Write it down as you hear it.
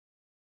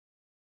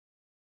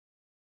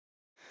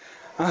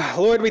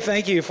Lord, we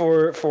thank you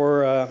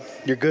for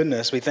your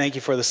goodness. We thank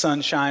you for the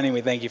sun shining.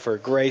 We thank you for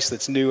grace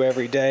that's new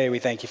every day. We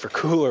thank you for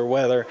cooler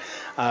weather.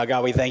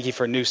 God, we thank you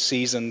for new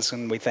seasons,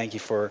 and we thank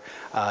you for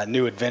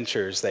new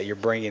adventures that you're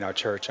bringing our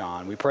church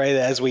on. We pray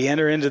that as we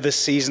enter into this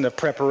season of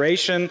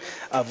preparation,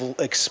 of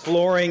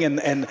exploring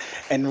and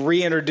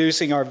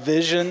reintroducing our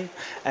vision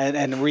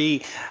and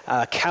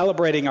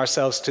recalibrating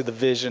ourselves to the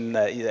vision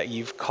that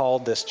you've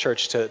called this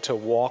church to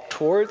walk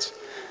towards,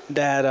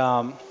 that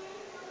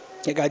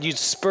God, you'd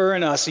spur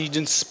in us, you'd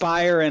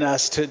inspire in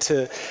us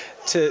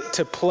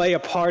to play a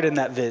part in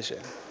that vision.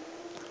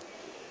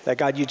 That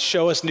God, you'd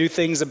show us new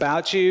things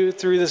about you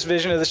through this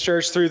vision of this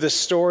church, through the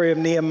story of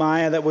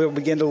Nehemiah that we'll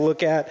begin to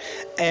look at,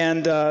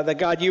 and that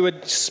God, you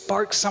would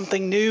spark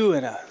something new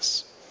in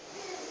us.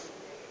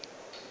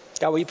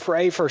 God, we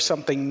pray for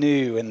something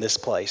new in this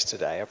place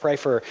today. I pray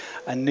for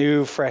a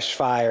new, fresh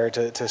fire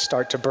to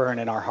start to burn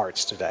in our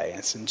hearts today.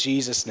 It's in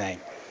Jesus' name.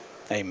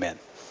 Amen.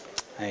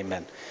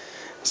 Amen.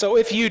 So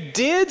if you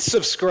did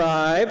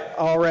subscribe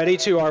already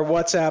to our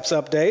WhatsApp's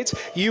updates,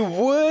 you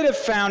would have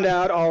found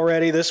out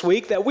already this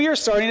week that we are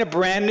starting a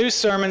brand new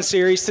sermon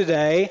series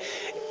today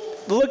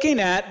looking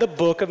at the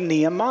book of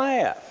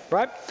Nehemiah,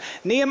 right?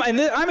 Nehemiah,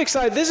 and I'm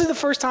excited. This is the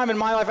first time in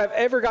my life I've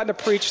ever gotten to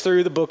preach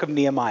through the book of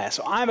Nehemiah.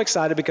 So I'm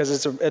excited because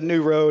it's a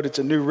new road. It's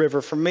a new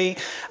river for me.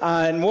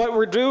 And what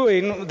we're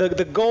doing,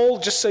 the goal,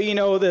 just so you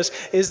know this,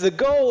 is the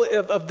goal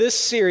of this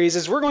series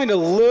is we're going to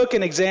look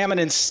and examine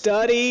and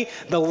study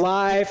the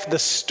life, the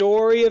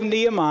story of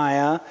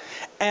Nehemiah,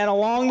 and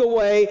along the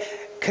way,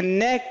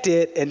 connect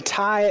it and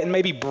tie it and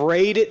maybe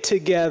braid it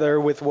together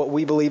with what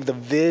we believe the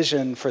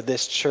vision for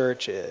this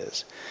church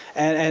is.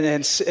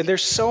 And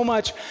there's so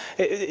much.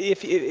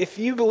 If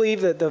you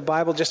believe that the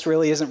Bible just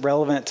really isn't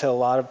relevant to a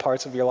lot of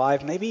parts of your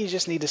life, maybe you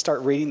just need to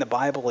start reading the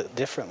Bible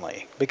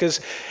differently.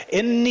 Because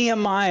in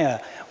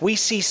Nehemiah, we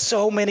see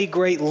so many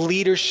great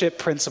leadership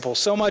principles,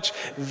 so much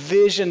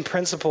vision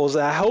principles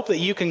that I hope that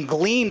you can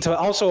glean to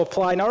also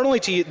apply not only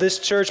to this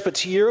church, but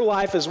to your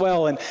life as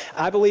well. And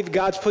I believe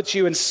God's put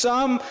you in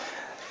some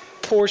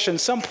portion,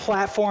 some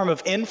platform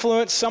of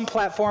influence, some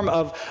platform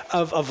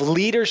of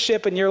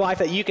leadership in your life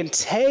that you can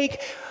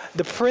take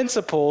the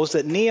principles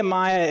that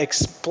Nehemiah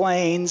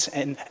explains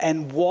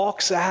and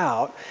walks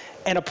out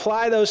and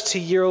apply those to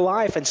your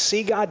life and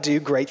see God do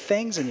great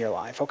things in your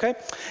life, okay?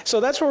 So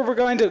that's where we're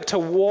going to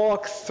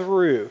walk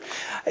through.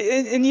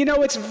 And you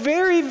know, it's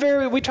very,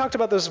 very, we talked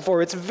about this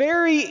before, it's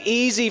very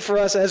easy for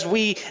us as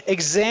we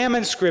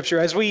examine Scripture,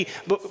 as we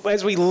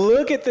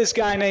look at this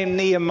guy named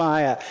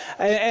Nehemiah,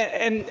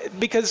 and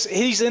because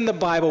he's in the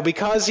Bible,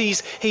 because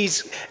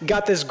he's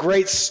got this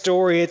great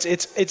story,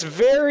 it's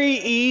very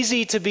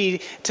easy to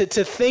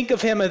think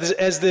of him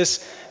as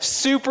this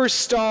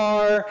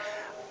superstar,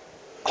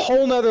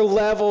 whole nother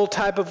level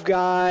type of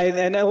guy.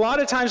 And a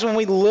lot of times when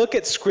we look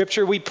at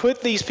Scripture, we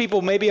put these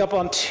people maybe up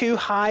on too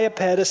high a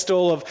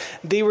pedestal of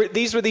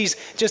these were these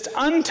just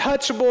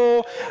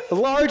untouchable,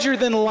 larger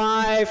than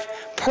life,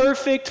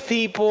 perfect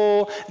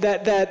people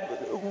that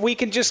we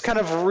can just kind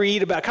of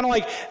read about. Kind of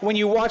like when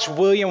you watch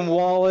William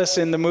Wallace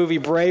in the movie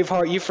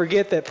Braveheart, you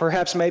forget that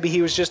perhaps maybe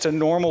he was just a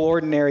normal,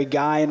 ordinary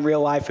guy in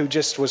real life who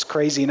just was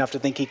crazy enough to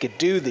think he could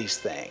do these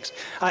things.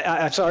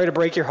 I'm sorry to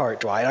break your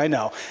heart, Dwight. I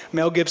know.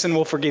 Mel Gibson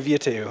will forgive you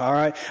too, all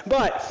right?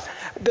 But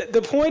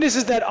the point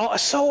is that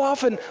so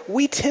often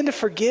we tend to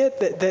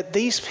forget that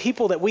these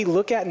people that we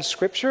look at in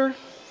Scripture,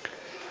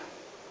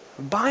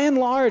 by and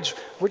large,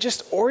 were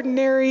just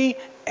ordinary,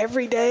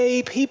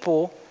 everyday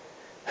people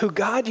who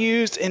God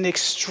used in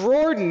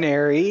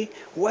extraordinary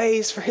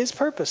ways for His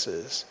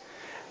purposes.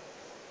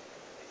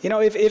 You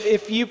know,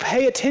 if you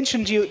pay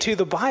attention to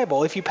the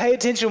Bible, if you pay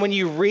attention when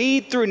you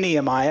read through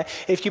Nehemiah,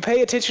 if you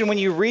pay attention when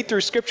you read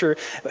through Scripture,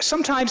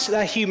 sometimes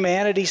that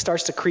humanity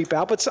starts to creep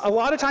out, but a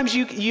lot of times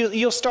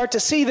you'll start to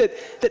see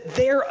that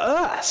they're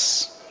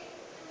us.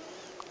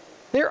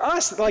 They're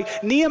us.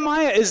 Like,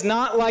 Nehemiah is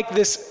not like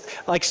this,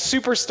 like,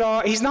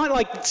 superstar. He's not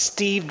like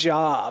Steve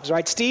Jobs,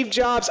 right? Steve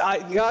Jobs,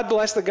 God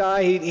bless the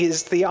guy,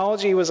 his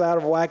theology was out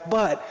of whack,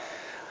 but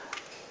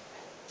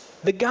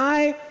the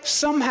guy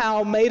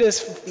somehow made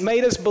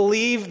us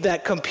believe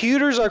that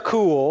computers are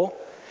cool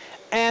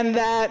and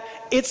that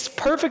it's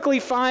perfectly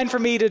fine for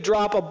me to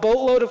drop a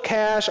boatload of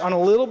cash on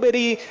a little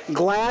bitty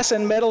glass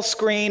and metal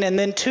screen and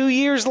then 2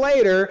 years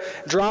later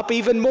drop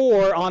even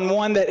more on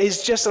one that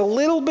is just a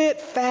little bit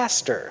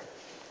faster.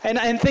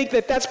 And think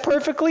that that's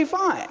perfectly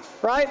fine,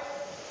 right?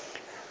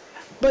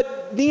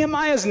 But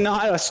Nehemiah is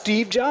not a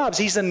Steve Jobs.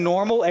 He's a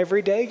normal,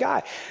 everyday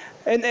guy.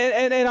 And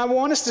I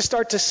want us to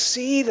start to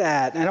see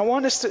that. And I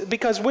want us to,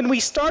 because when we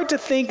start to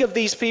think of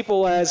these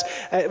people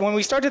when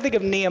we start to think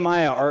of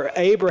Nehemiah or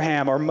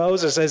Abraham or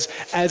Moses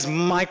as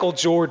Michael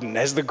Jordan,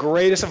 as the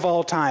greatest of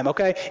all time,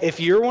 okay? If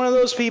you're one of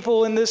those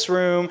people in this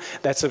room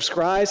that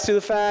subscribes to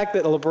the fact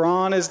that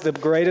LeBron is the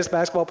greatest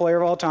basketball player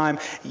of all time,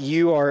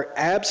 you are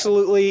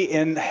absolutely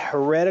in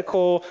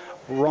heretical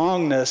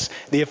Wrongness.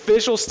 The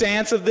official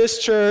stance of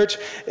this church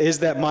is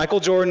that Michael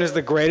Jordan is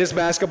the greatest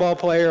basketball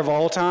player of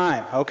all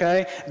time,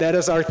 okay? That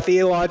is our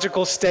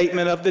theological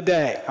statement of the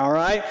day, all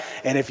right?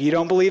 And if you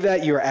don't believe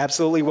that, you're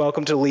absolutely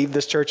welcome to leave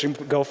this church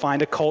and go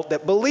find a cult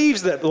that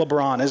believes that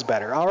LeBron is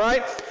better, all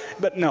right?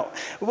 But no.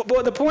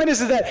 But the point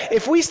is that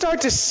if we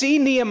start to see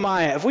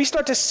Nehemiah, if we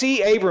start to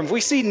see Abram, if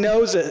we see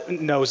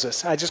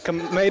Moses, I just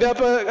made up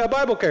a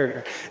Bible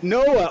character,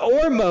 Noah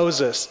or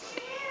Moses,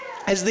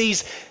 as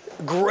these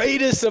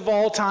greatest of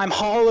all time,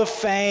 Hall of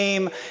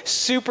Fame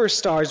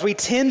superstars, we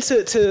tend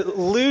to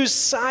lose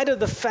sight of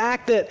the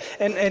fact that,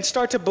 and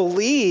start to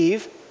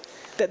believe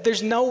that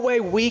there's no way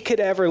we could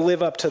ever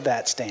live up to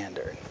that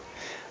standard.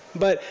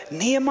 But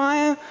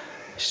Nehemiah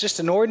is just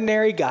an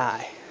ordinary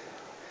guy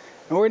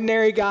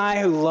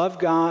who loved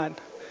God,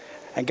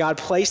 and God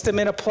placed him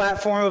in a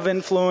platform of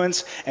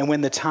influence, and when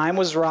the time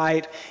was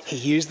right, he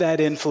used that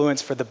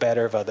influence for the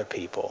better of other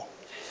people.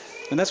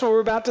 And that's what we're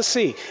about to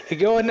see. You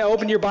go ahead and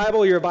open your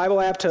Bible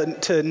app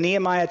to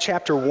Nehemiah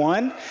chapter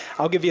 1.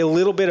 I'll give you a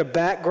little bit of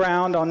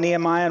background on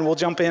Nehemiah, and we'll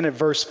jump in at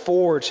verse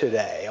 4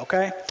 today,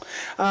 okay?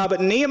 But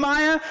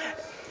Nehemiah,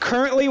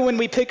 currently when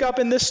we pick up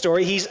in this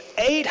story, he's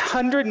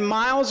 800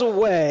 miles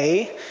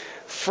away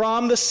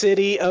from the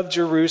city of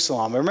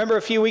Jerusalem. Remember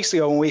a few weeks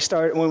ago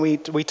when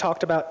we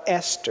talked about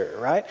Esther,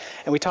 right?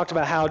 And we talked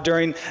about how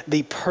during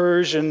the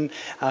Persian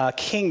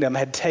kingdom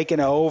had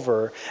taken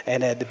over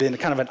and had been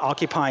kind of an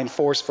occupying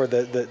force for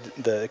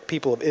the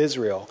people of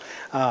Israel.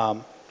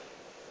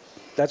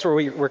 That's where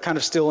we're kind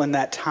of still in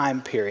that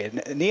time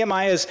period.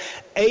 Nehemiah is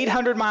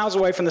 800 miles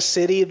away from the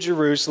city of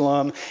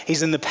Jerusalem.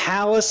 He's in the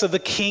palace of the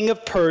king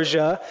of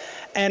Persia,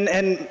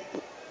 and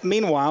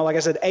meanwhile, like I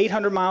said,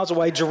 800 miles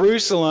away,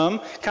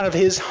 Jerusalem, kind of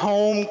his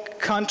home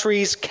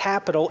country's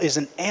capital, is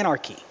an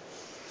anarchy.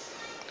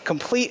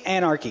 Complete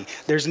anarchy.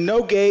 There's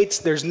no gates,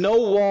 there's no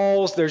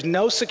walls, there's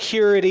no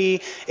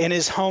security in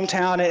his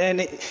hometown.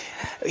 And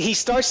he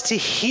starts to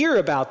hear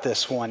about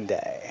this one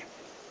day.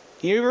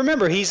 You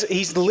remember,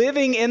 he's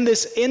living in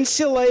this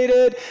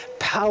insulated,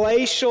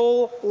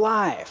 palatial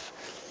life,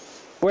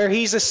 where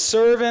he's a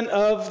servant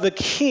of the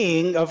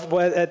king of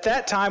what at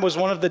that time was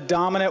one of the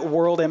dominant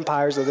world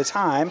empires of the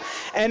time.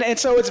 And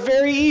so it's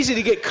very easy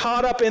to get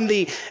caught up in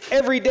the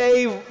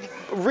everyday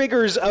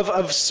rigors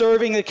of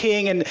serving the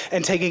king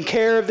and taking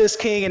care of this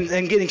king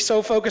and getting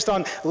so focused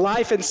on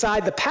life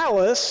inside the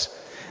palace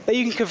that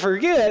you can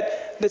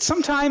forget that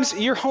sometimes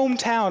your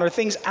hometown or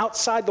things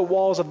outside the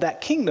walls of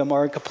that kingdom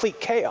are in complete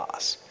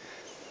chaos.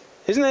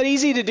 Isn't that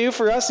easy to do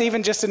for us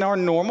even just in our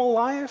normal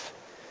life?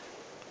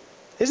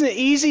 Isn't it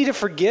easy to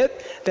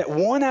forget that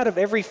 1 out of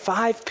every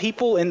 5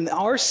 people in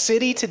our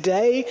city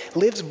today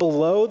lives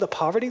below the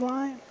poverty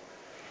line?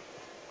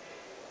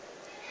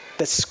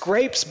 That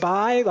scrapes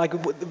by? Like,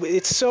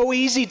 it's so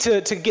easy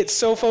to get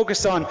so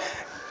focused on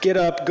get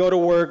up, go to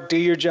work, do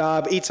your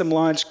job, eat some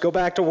lunch, go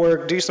back to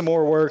work, do some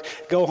more work,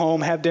 go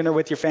home, have dinner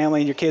with your family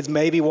and your kids,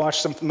 maybe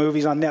watch some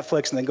movies on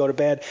Netflix and then go to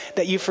bed,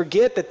 that you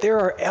forget that there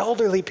are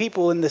elderly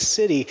people in the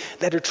city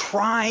that are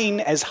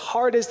trying as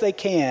hard as they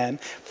can,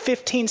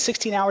 15,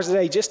 16 hours a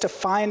day, just to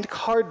find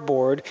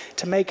cardboard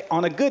to make,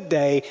 on a good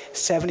day,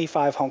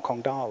 75 Hong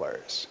Kong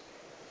dollars.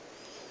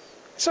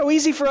 So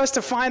easy for us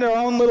to find our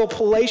own little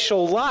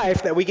palatial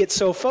life that we get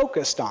so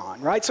focused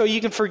on, right? So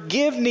you can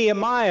forgive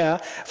Nehemiah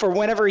for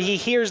whenever he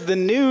hears the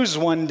news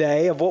one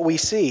day of what we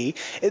see,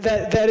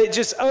 that it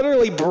just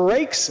utterly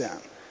breaks him.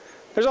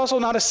 There's also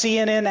not a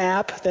CNN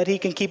app that he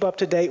can keep up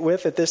to date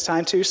with at this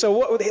time too.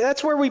 So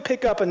that's where we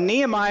pick up in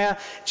Nehemiah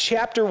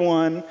chapter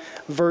 1,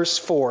 verse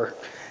 4.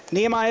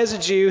 Nehemiah is a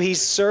Jew.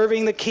 He's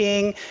serving the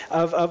king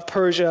of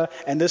Persia,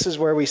 and this is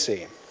where we see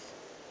him.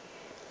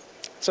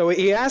 So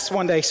he asked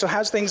one day, so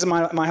how's things in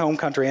my home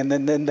country? And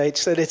then they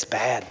said, it's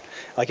bad.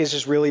 Like, it's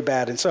just really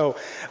bad. And so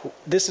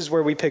this is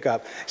where we pick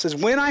up. He says,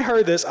 when I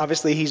heard this,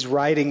 obviously he's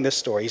writing this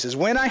story. He says,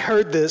 when I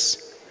heard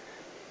this,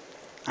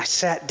 I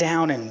sat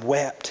down and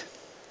wept.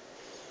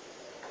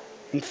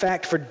 In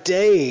fact, for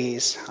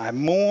days I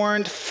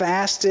mourned,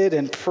 fasted,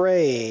 and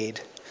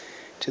prayed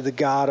to the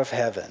God of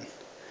heaven.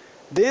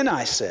 Then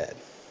I said,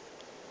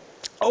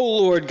 O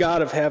Lord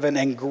God of heaven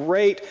and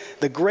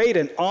the great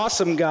and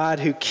awesome God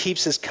who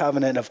keeps his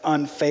covenant of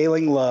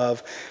unfailing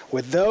love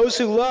with those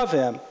who love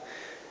him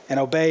and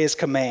obey his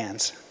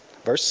commands.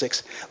 Verse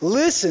 6,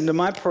 listen to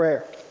my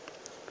prayer.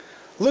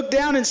 Look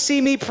down and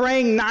see me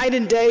praying night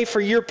and day for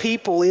your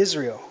people,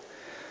 Israel.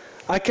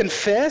 I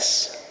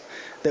confess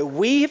that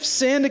we have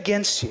sinned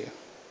against you.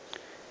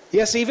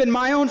 Yes, even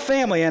my own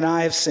family and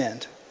I have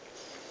sinned.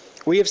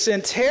 We have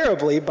sinned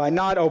terribly by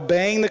not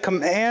obeying the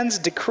commands,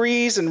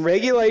 decrees, and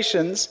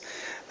regulations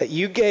that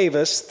you gave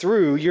us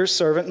through your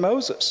servant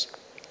Moses.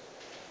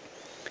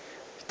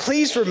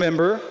 Please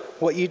remember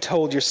what you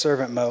told your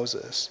servant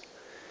Moses.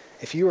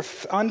 If you are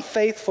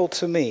unfaithful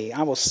to me,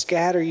 I will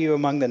scatter you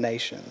among the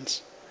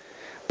nations.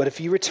 But if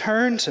you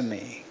return to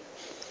me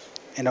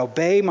and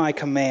obey my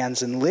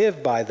commands and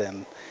live by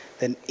them,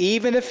 then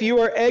even if you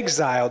are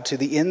exiled to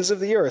the ends of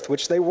the earth,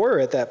 which they were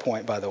at that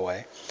point, by the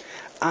way,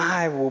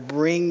 I will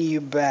bring you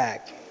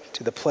back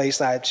to the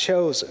place I have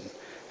chosen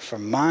for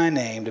my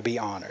name to be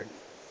honored.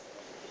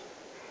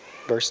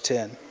 Verse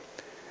 10.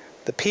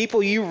 The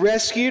people you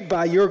rescued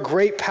by your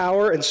great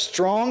power and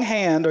strong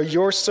hand are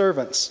your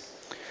servants.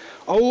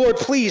 O Lord,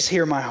 please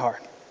hear my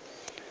heart.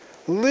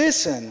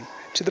 Listen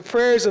to the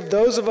prayers of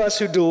those of us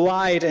who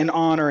delight in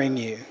honoring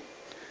you.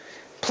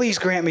 Please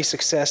grant me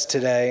success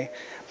today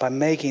by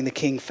making the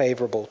king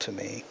favorable to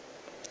me.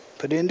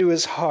 Put into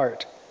his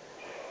heart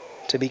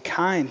to be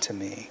kind to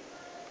me.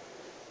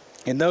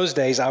 In those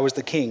days, I was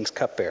the king's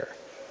cupbearer.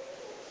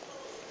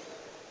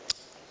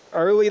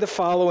 Early the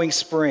following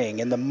spring,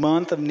 in the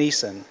month of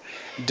Nisan,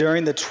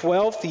 during the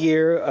 12th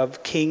year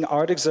of King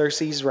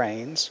Artaxerxes'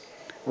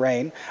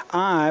 reign,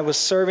 I was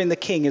serving the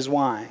king his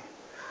wine.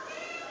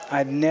 I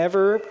had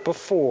never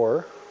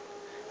before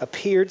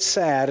appeared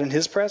sad in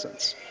his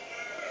presence.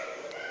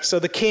 So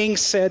the king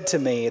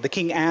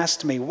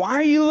asked me, why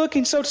are you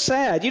looking so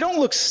sad? You don't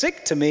look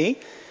sick to me.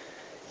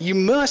 You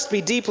must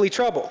be deeply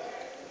troubled.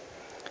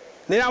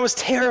 Then I was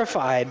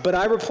terrified, but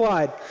I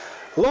replied,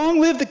 long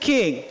live the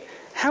king.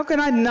 How can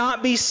I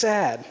not be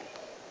sad?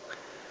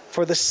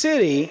 For the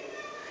city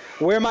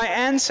where my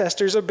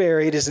ancestors are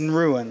buried is in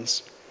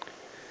ruins,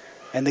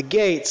 and the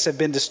gates have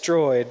been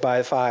destroyed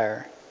by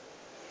fire.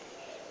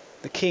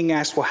 The king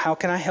asked, well, how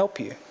can I help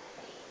you?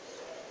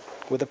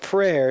 With a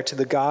prayer to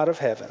the God of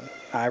heaven,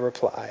 I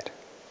replied,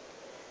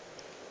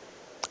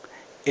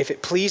 if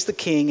it please the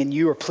king and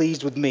you are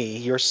pleased with me,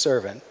 your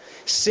servant,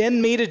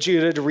 send me to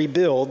Judah to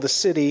rebuild the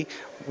city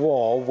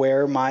wall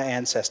where my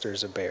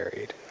ancestors are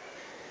buried.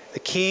 The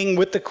king,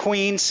 with the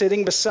queen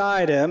sitting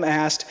beside him,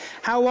 asked,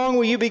 how long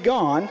will you be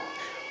gone?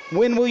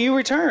 When will you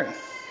return?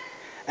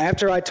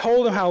 After I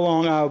told him how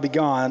long I will be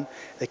gone,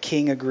 the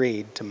king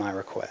agreed to my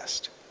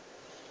request.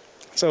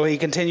 So he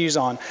continues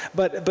on.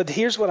 But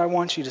here's what I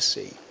want you to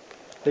see.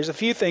 There's a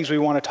few things we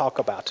want to talk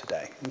about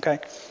today, okay?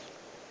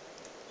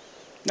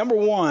 Number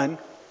one,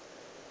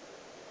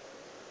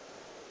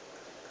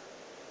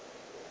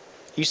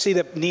 you see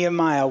that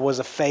Nehemiah was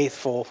a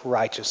faithful,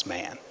 righteous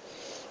man.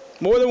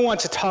 More than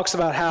once it talks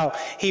about how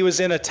he was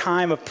in a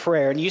time of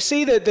prayer. And you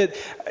see that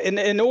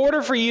in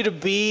order for you to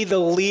be the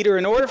leader,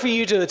 in order for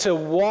you to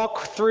walk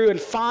through and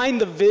find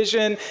the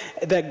vision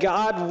that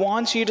God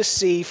wants you to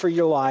see for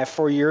your life,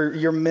 for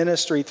your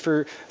ministry,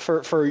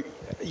 for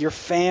your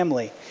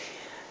family,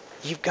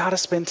 you've got to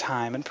spend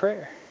time in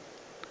prayer.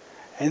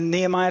 And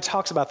Nehemiah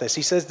talks about this.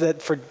 He says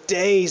that for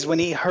days when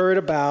he heard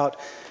about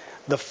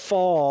the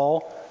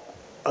fall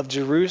of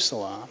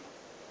Jerusalem,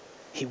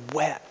 he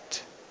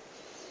wept.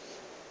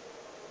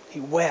 He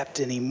wept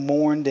and he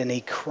mourned and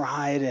he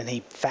cried and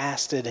he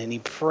fasted and he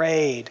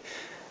prayed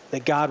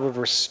that God would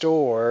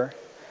restore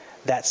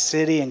that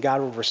city and God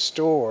would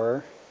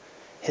restore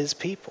his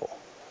people.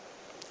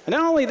 And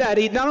not only that,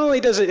 not only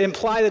does it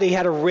imply that he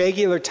had a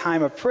regular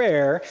time of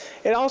prayer,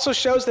 it also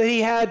shows that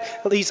he had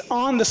these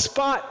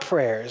on-the-spot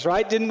prayers,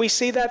 right? Didn't we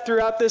see that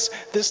throughout this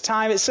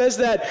time? It says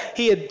that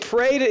he had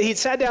prayed, he'd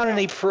sat down and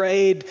he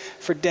prayed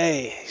for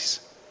days.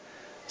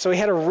 So he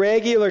had a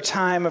regular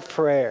time of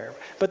prayer.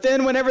 But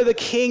then whenever the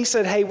king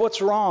said, hey, what's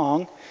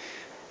wrong?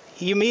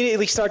 You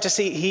immediately start to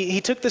see,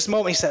 he took this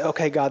moment, he said,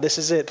 okay, God, this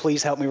is it.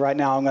 Please help me right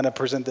now. I'm going to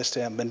present this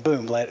to him. And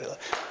boom,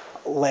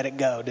 let it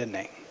go, didn't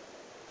he?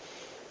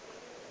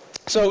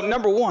 So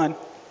number one,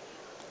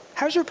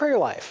 how's your prayer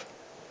life?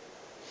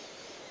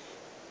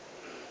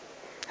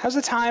 How's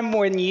the time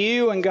when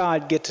you and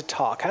God get to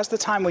talk? How's the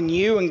time when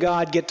you and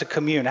God get to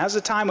commune? How's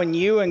the time when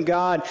you and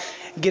God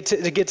get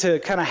to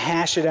kind of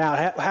hash it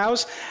out?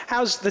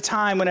 How's the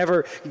time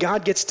whenever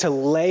God gets to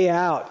lay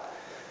out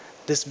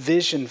this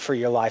vision for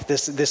your life,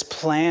 this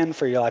plan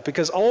for your life?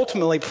 Because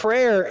ultimately,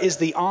 prayer is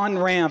the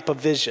on-ramp of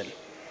vision.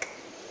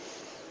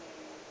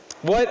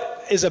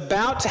 What is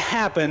about to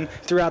happen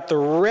throughout the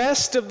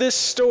rest of this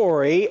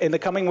story, in the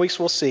coming weeks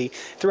we'll see,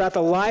 throughout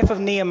the life of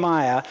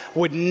Nehemiah,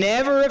 would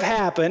never have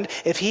happened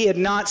if he had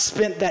not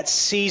spent that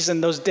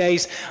season, those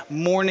days,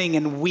 mourning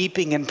and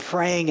weeping and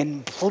praying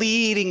and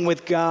pleading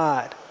with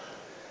God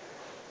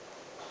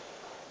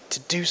to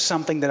do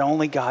something that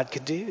only God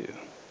could do.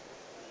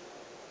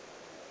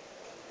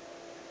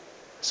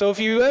 So if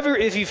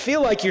you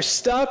feel like you're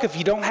stuck, if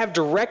you don't have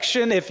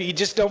direction, if you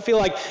just don't feel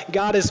like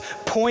God is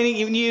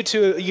pointing you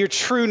to your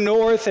true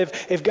north,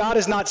 if God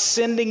is not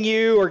sending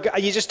you, or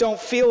you just don't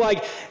feel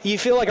like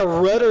a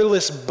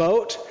rudderless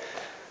boat,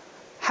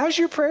 how's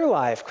your prayer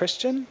life,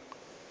 Christian?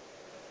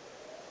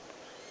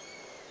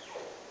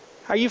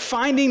 Are you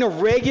finding a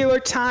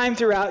regular time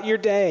throughout your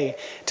day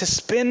to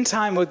spend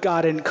time with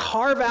God and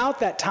carve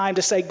out that time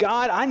to say,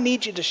 God, I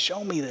need you to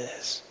show me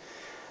this?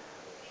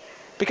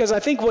 Because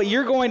I think what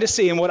you're going to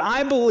see, and what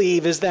I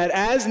believe, is that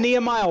as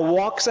Nehemiah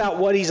walks out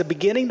what he's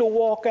beginning to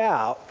walk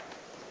out,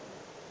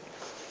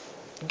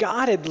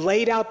 God had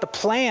laid out the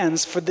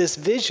plans for this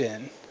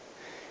vision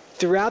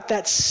throughout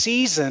that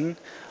season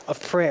of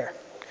prayer,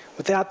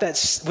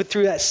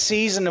 through that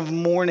season of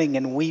mourning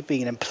and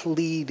weeping and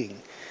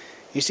pleading.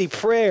 You see,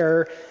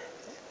 prayer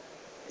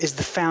is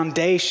the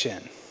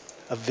foundation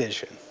of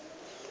vision.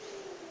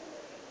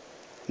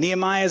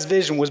 Nehemiah's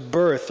vision was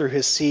birthed through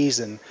his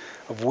season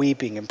of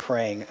weeping and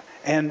praying.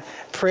 And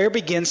prayer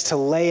begins to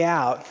lay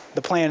out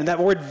the plan. And that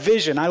word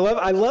vision, I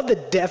love the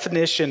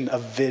definition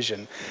of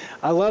vision.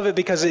 I love it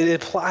because it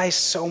applies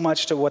so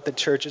much to what the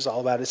church is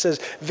all about. It says,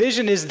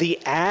 vision is the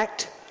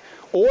act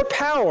or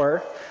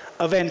power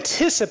of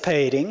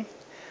anticipating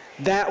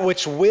that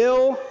which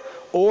will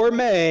or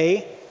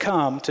may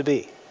come to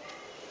be.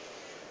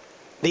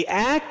 The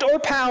act or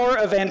power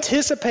of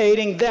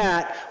anticipating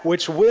that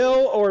which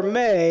will or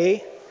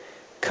may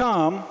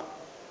come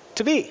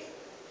to be.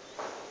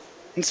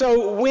 And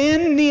so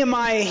when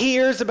Nehemiah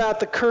hears about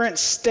the current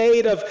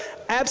state of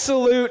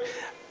absolute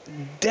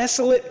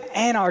desolate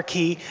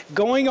anarchy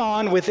going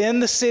on within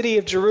the city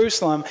of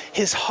Jerusalem,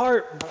 his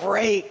heart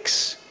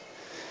breaks.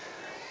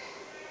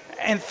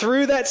 And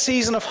through that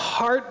season of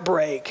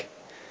heartbreak,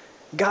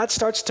 God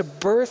starts to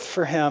birth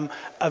for him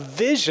a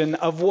vision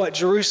of what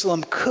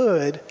Jerusalem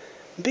could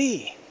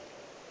be.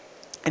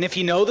 And if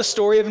you know the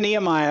story of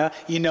Nehemiah,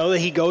 you know that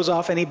he goes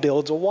off and he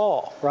builds a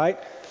wall, right?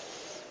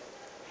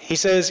 He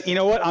says, you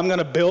know what, I'm going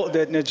to build,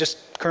 just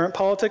current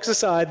politics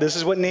aside, this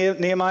is what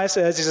Nehemiah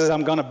says. He says,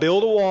 I'm going to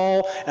build a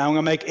wall and I'm going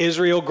to make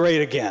Israel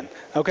great again.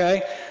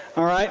 Okay?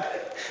 All right?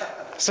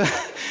 So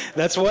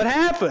that's what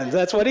happens.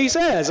 That's what he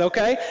says,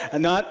 okay?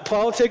 And not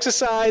politics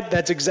aside,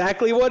 that's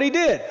exactly what he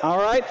did. All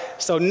right?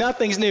 So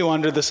nothing's new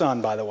under the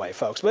sun, by the way,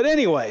 folks. But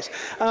anyways,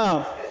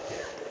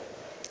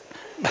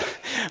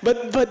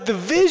 but the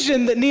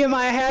vision that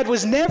Nehemiah had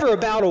was never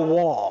about a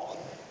wall.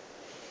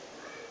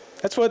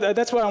 That's what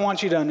I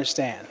want you to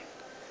understand.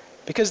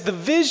 Because the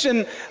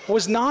vision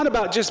was not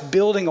about just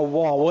building a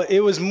wall. It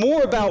was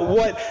more about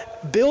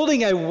what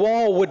building a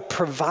wall would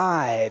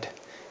provide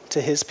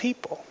to his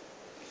people.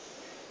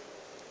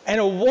 And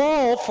a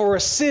wall for a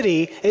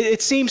city,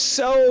 it seems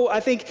so, I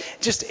think,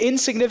 just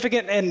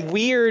insignificant and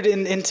weird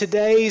in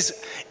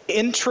today's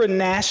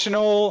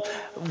intranational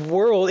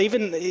world.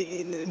 Even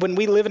when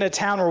we live in a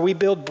town where we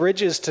build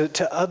bridges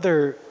to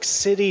other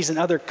cities and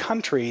other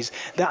countries,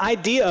 the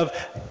idea of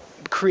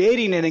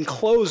creating an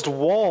enclosed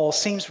wall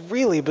seems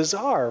really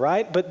bizarre,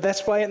 right? But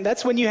that's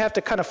when you have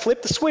to kind of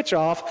flip the switch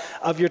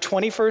off of your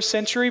 21st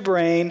century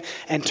brain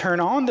and turn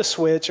on the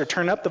switch or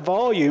turn up the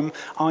volume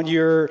on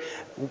your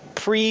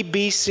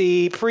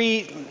pre-BC,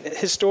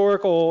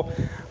 pre-historical,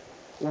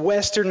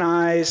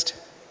 westernized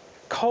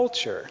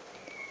culture.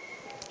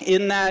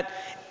 In that,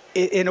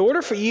 in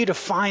order for you to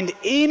find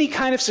any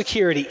kind of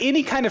security,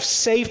 any kind of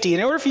safety,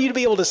 in order for you to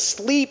be able to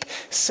sleep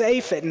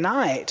safe at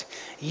night,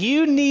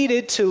 you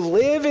needed to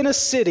live in a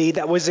city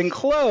that was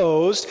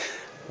enclosed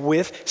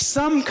with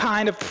some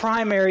kind of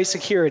primary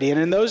security. And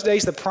in those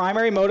days, the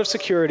primary mode of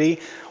security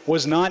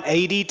was not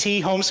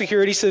ADT home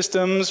security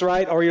systems,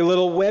 right, or your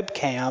little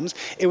webcams.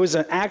 It was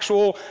an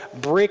actual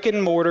brick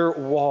and mortar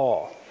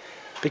wall.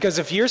 Because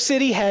if your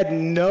city had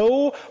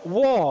no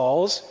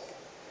walls,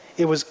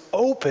 it was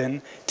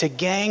open to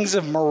gangs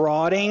of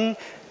marauding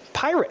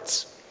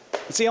pirates.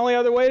 It's the only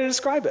other way to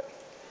describe it.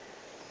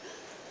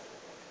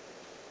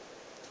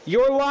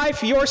 Your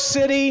life, your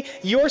city,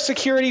 your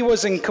security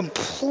was in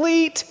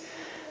complete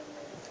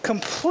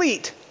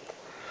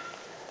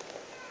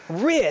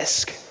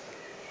risk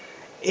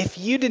if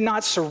you did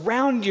not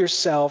surround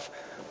yourself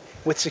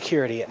with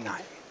security at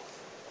night.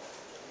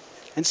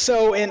 And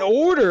so in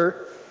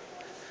order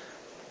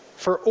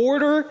for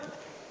order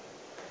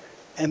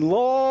and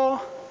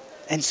law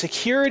and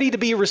security to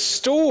be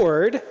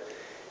restored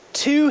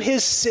to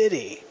his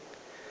city,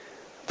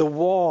 the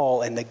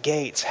wall and the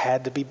gates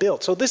had to be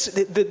built. So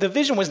the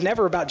vision was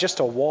never about just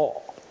a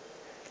wall,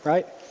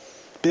 right?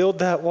 Build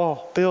that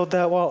wall, build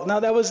that wall. No,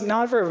 that was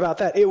never about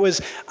that. It was,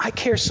 I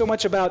care so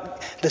much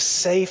about the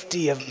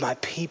safety of my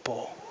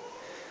people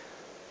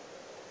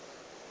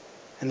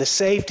and the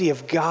safety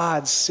of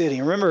God's city.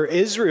 Remember,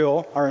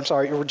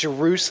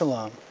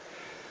 Jerusalem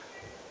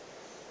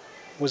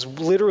was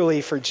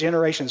literally for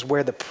generations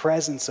where the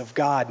presence of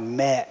God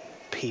met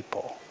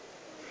people,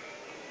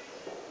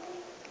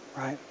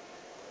 right?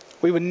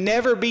 We would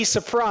never be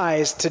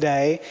surprised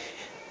today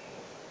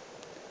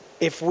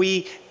if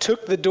we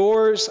took the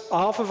doors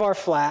off of our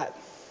flat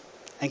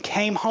and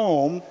came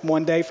home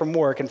one day from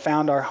work and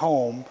found our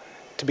home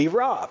to be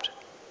robbed.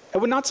 It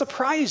would not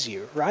surprise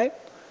you, right?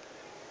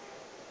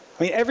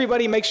 I mean,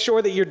 everybody makes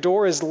sure that your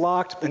door is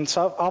locked, and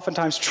so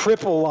oftentimes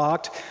triple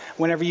locked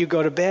whenever you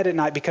go to bed at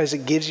night, because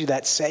it gives you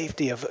that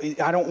safety of,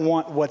 I don't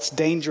want what's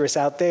dangerous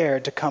out there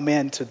to come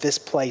into this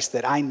place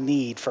that I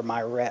need for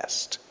my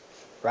rest,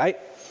 right?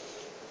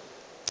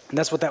 And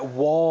that's what that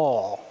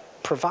wall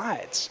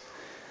provides.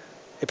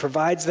 It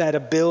provides that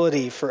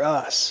ability for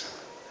us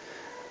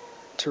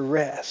to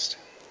rest.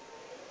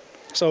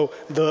 So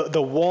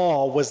the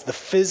wall was the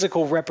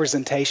physical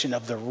representation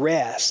of the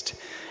rest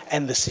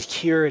and the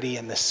security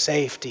and the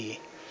safety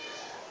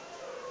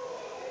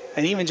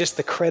and even just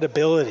the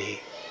credibility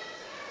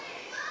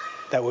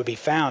that would be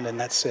found in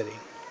that city.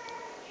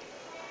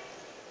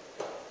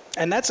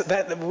 And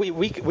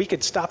we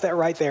could stop that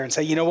right there and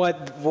say, you know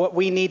what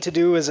we need to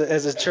do as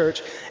a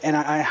church, and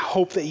I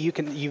hope that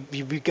you've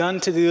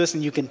begun to do this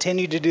and you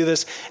continue to do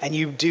this and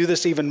you do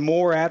this even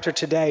more after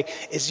today,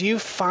 is you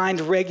find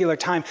regular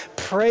time.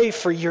 Pray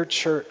for your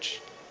church.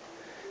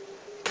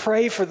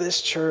 Pray for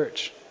this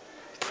church.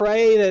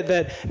 Pray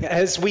that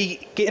as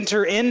we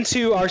enter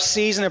into our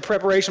season of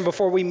preparation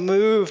before we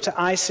move to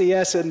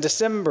ICS in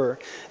December,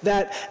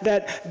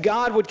 that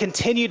God would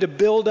continue to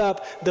build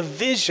up the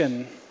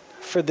vision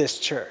for this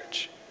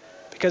church.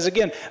 Because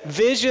again,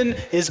 vision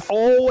is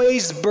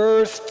always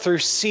birthed through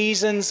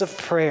seasons of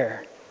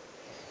prayer.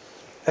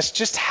 That's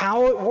just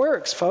how it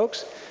works,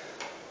 folks.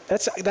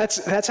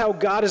 That's how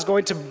God is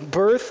going to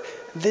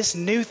birth this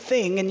new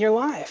thing in your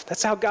life.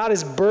 That's how God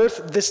has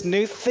birthed this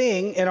new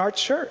thing in our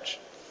church.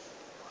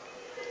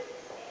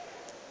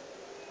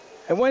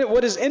 And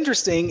what is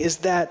interesting is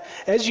that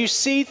as you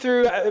see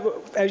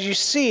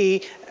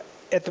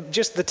at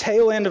just the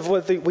tail end of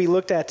what we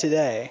looked at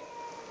today,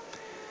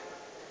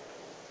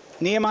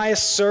 Nehemiah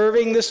is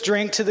serving this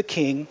drink to the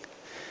king,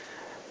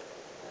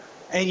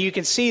 and you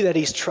can see that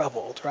he's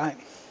troubled, right?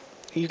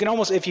 You can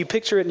almost, if you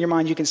picture it in your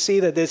mind, you can see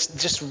that this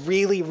just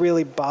really,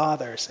 really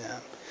bothers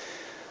him.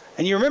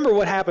 And you remember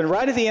what happened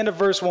right at the end of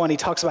verse 1. He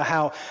talks about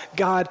how,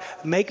 God,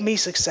 make me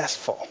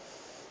successful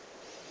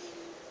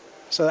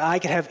so that I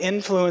could have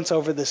influence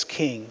over this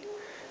king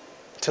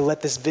to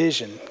let this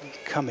vision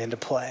come into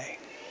play,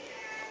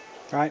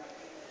 right?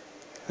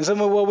 And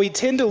so what we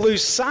tend to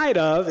lose sight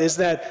of is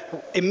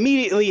that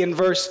immediately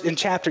in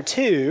chapter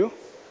 2,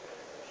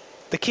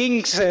 the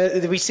king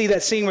says, we see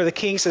that scene where the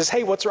king says,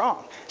 hey, what's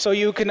wrong? So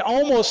you can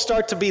almost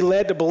start to be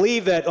led to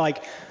believe that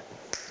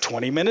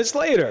 20 minutes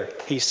later,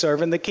 he's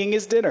serving the king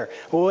his dinner.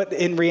 Well, what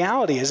in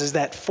reality is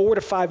that 4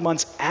 to 5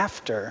 months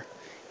after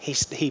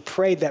he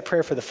prayed that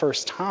prayer for the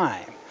first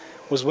time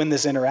was when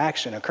this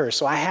interaction occurs.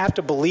 So I have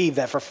to believe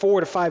that for 4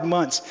 to 5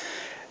 months,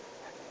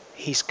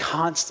 he's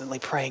constantly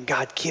praying,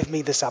 God, give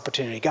me this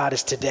opportunity. God,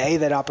 is today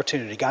that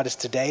opportunity? God, is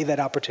today that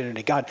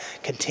opportunity? God,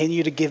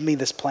 continue to give me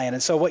this plan.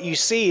 And so what you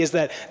see is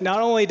that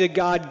not only did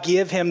God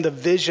give him the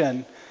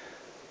vision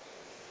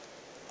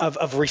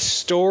of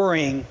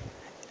restoring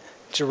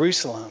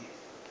Jerusalem,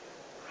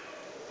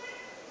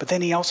 but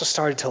then he also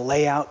started to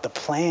lay out the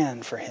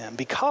plan for him,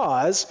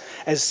 because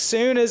as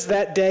soon as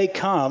that day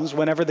comes,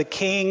 whenever the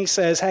king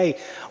says, hey,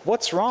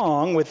 what's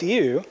wrong with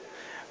you?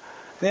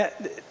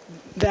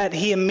 That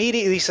he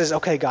immediately says,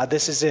 okay, God,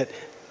 this is it.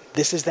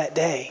 This is that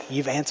day.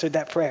 You've answered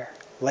that prayer.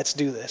 Let's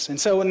do this.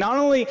 And so not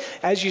only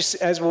as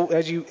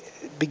you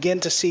begin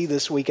to see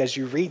this week, as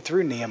you read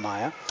through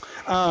Nehemiah,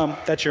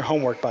 that's your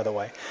homework, by the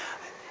way,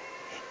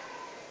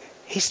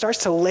 he starts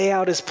to lay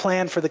out his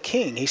plan for the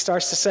king. He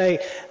starts to say,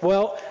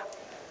 well,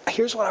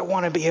 here's what I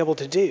want to be able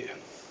to do,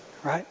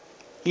 right?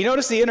 You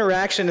notice the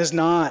interaction is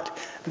not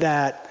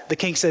that the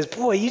king says,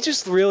 boy, you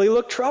just really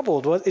look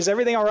troubled. Is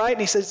everything all right? And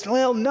he says,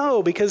 well,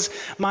 no, because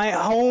my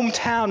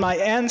hometown, my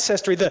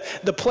ancestry,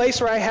 the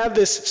place where I have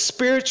this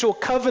spiritual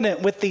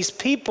covenant with these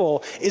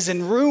people is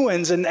in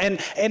ruins, and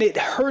it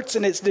hurts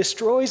and it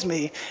destroys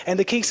me. And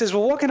the king says,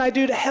 well, what can I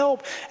do to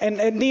help? And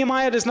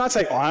Nehemiah does not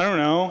say, oh, I don't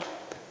know.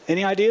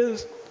 Any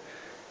ideas?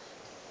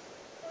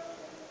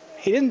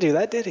 He didn't do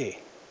that, did he?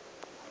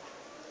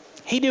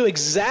 He knew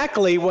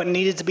exactly what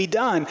needed to be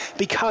done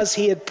because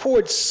he had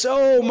poured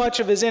so much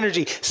of his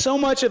energy, so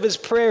much of his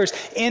prayers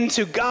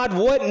into God,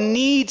 what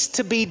needs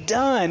to be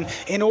done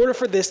in order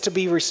for this to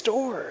be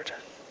restored.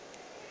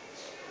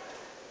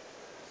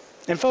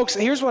 And folks,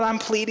 here's what I'm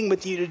pleading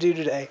with you to do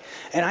today.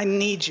 And I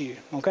need you,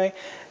 okay?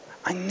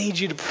 I need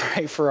you to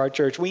pray for our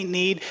church. We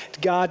need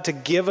God to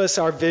give us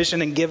our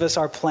vision and give us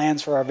our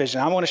plans for our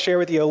vision. I want to share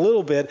with you a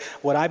little bit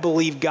what I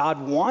believe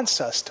God wants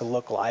us to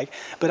look like,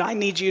 but I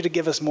need you to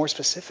give us more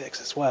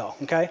specifics as well,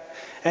 okay?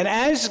 And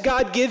as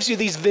God gives you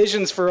these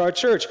visions for our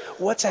church,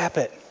 WhatsApp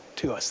it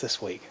to us this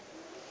week.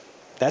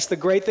 That's the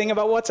great thing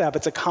about WhatsApp.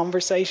 It's a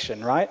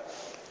conversation, right?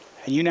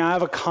 And you now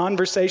have a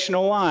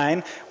conversational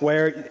line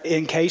where,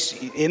 in case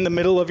in the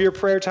middle of your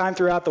prayer time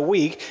throughout the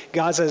week,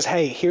 God says,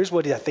 hey, here's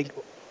what I think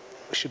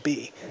should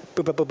be.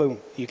 Boom, boom, boom, boom.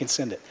 You can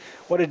send it.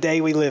 What a day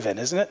we live in,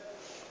 isn't it?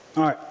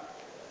 All right.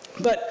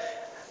 But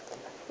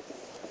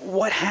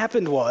what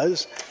happened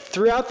was,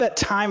 throughout that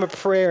time of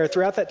prayer,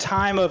 throughout that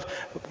time of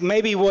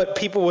maybe what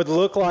people would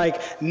look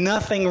like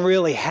nothing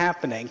really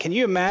happening, can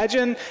you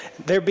imagine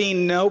there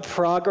being no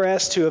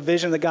progress to a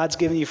vision that God's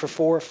given you for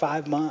 4 or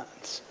 5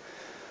 months?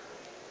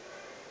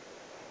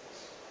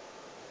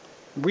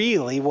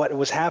 Really, what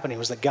was happening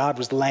was that God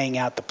was laying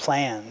out the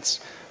plans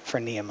for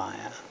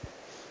Nehemiah,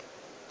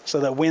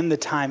 so that when the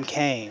time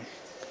came,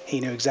 he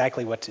knew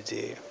exactly what to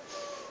do.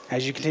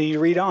 As you continue to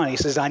read on, he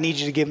says, I need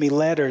you to give me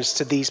letters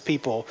to these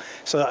people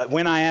so that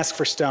when I ask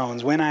for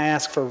stones, when I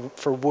ask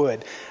for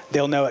wood,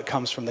 they'll know it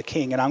comes from the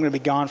king. And I'm going to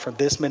be gone for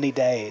this many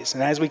days.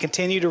 And as we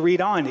continue to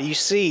read on, you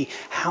see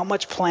how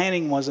much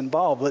planning was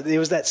involved. But it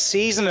was that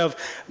season of,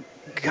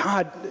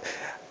 God,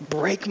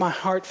 break my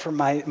heart for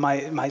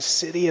my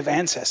city of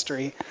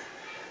ancestry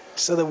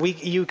so that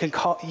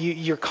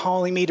you're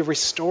calling me to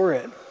restore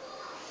it.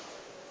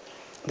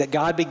 that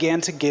God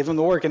began to give him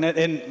the work. And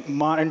in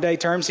modern day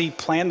terms, he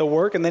planned the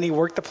work and then he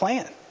worked the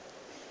plan.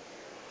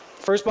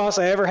 First boss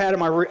I ever had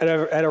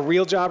at a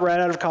real job right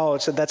out of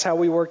college said, that's how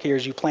we work here,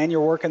 is you plan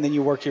your work and then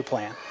you work your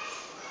plan.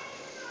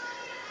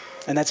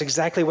 And that's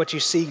exactly what you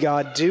see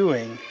God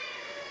doing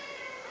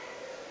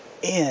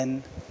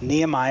in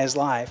Nehemiah's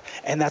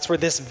life. And that's where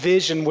this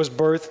vision was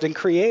birthed and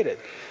created.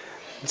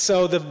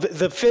 So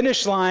the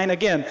finish line,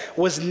 again,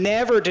 was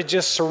never to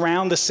just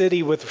surround the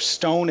city with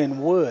stone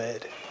and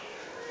wood.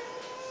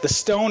 The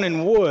stone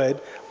and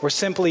wood were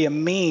simply a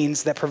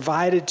means that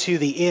provided to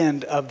the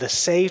end of the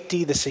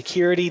safety, the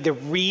security, the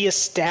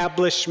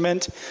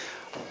reestablishment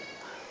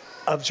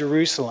of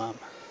Jerusalem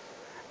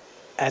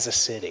as a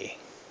city.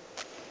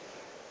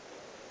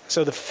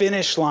 So the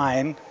finish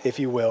line, if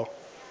you will,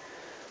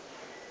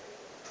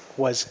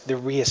 was the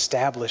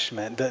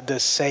reestablishment, the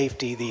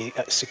safety, the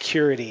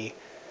security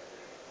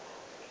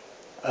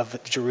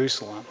of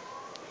Jerusalem.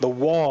 The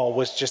wall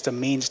was just a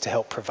means to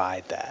help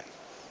provide that.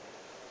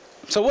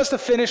 So what's the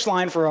finish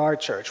line for our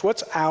church?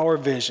 What's our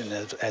vision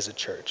as a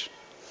church?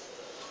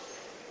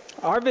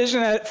 Our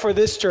vision for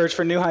this church,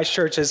 for New Heights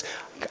Church, has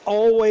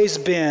always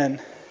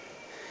been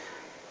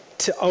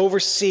to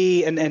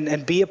oversee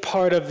and be a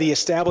part of the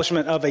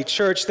establishment of a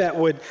church that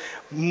would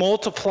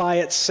multiply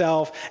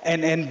itself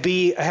and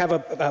have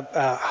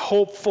a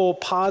hopeful,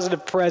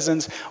 positive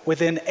presence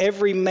within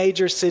every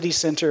major city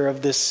center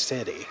of this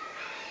city.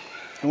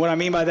 And what I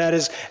mean by that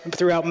is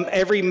throughout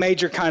every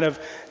major kind of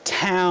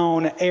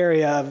town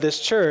area of this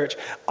church,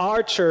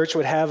 our church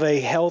would have a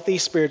healthy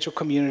spiritual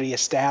community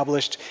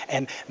established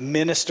and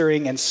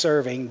ministering and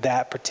serving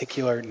that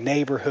particular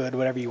neighborhood,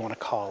 whatever you want to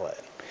call it.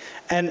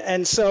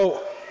 And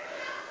so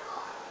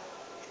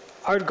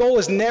our goal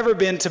has never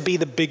been to be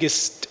the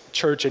biggest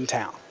church in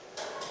town.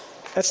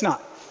 That's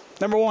not.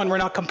 Number one, we're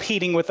not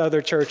competing with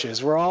other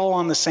churches. We're all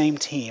on the same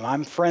team.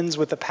 I'm friends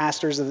with the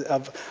pastors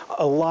of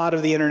a lot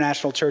of the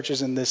international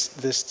churches in this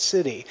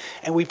city,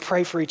 and we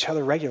pray for each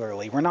other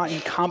regularly. We're not in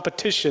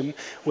competition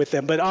with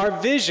them, but our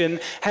vision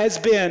has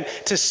been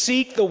to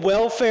seek the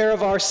welfare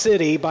of our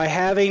city by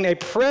having a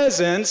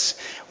presence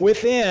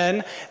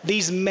within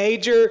these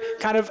major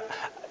kind of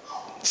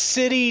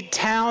city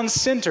town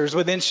centers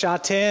within Sha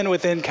Tin,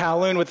 within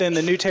Kowloon, within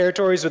the New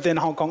Territories, within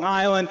Hong Kong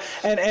Island,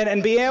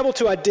 and be able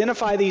to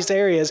identify these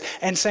areas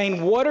and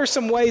saying, what are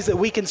some ways that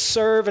we can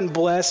serve and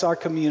bless our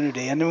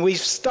community? And then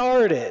we've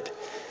started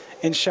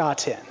in Sha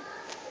Tin.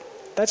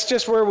 That's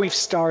just where we've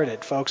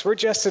started, folks. We're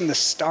just in the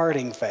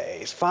starting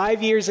phase.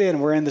 5 years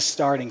in, we're in the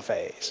starting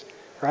phase,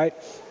 right?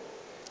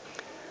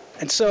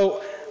 And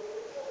so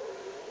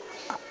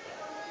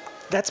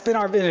that's been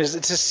our vision, is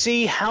to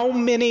see how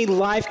many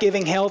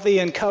life-giving, healthy,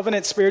 and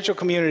covenant spiritual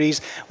communities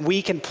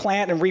we can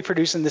plant and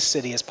reproduce in this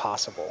city as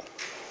possible.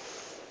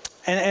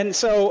 And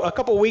so a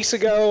couple weeks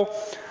ago,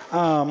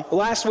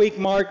 last week,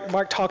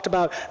 Mark talked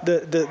about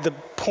the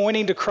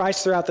pointing to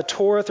Christ throughout the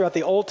Torah, throughout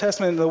the Old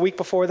Testament, and the week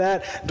before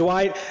that,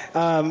 Dwight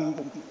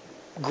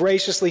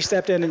graciously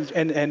stepped in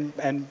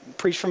and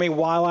preached for me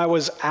while I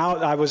was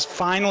out. I was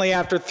finally,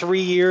 after 3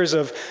 years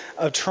of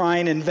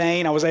trying in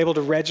vain, I was able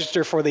to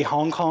register for the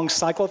Hong Kong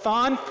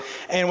Cyclothon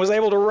and was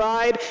able to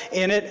ride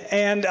in it,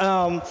 and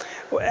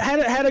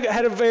had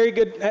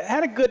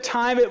a good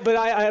time. But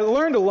I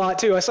learned a lot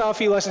too. I saw a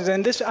few lessons,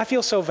 and I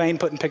feel so vain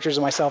putting pictures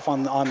of myself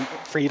on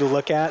for you to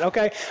look at.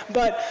 Okay,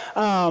 but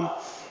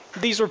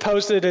these were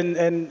posted,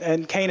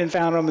 and Kanan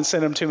found them and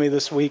sent them to me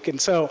this week, and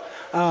so.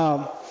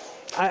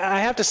 I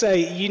have to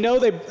say,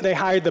 they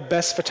hired the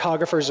best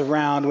photographers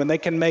around when they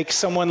can make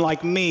someone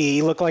like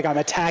me look like I'm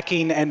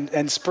attacking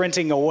and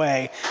sprinting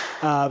away,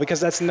 because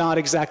that's not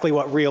exactly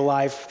what real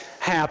life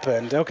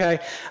happened, okay?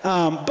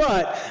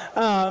 But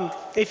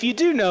if you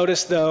do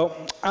notice, though,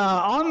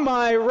 on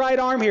my right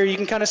arm here, you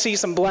can kind of see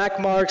some black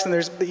marks,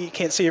 and you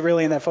can't see it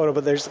really in that photo,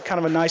 but there's kind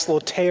of a nice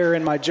little tear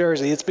in my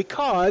jersey. It's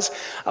because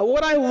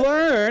what I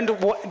learned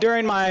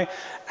during my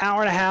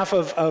hour and a half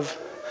of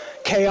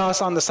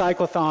chaos on the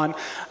cyclothon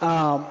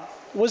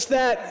was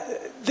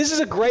that this is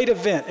a great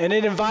event, and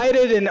it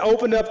invited and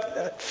opened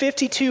up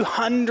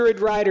 5,200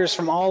 riders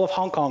from all of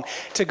Hong Kong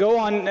to go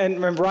on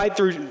and ride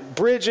through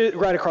bridges,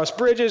 ride across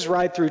bridges,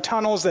 ride through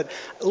tunnels that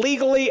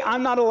legally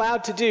I'm not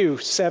allowed to do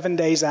 7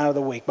 days out of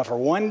the week, but for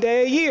 1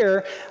 day a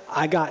year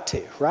I got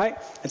to, right?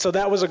 And so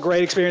that was a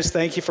great experience.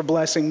 Thank you for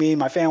blessing me and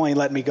my family and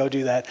letting me go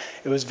do that.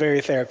 It was very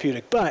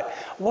therapeutic. But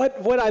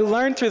what I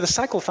learned through the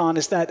cyclothon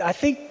is that I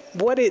think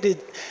what it is,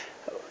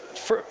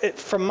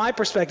 from my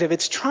perspective,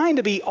 it's trying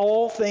to be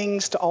all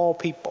things to all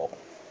people.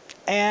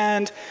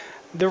 And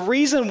the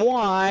reason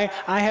why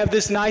I have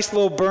this nice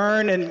little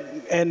burn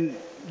and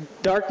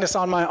darkness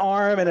on my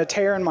arm and a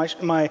tear in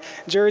my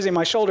jersey and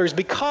my shoulder is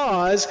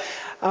because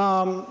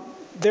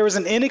there was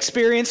an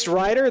inexperienced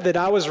rider that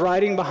I was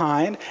riding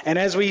behind, and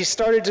as we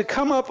started to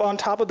come up on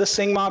top of the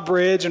Singma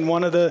Bridge and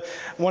one of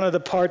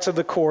the parts of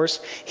the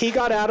course, he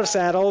got out of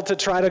saddle to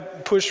try to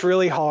push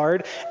really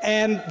hard,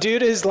 and due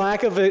to his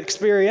lack of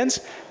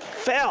experience,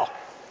 fell.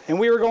 And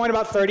we were going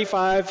about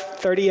 35,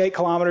 38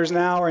 kilometers an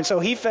hour. And so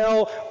he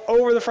fell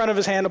over the front of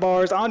his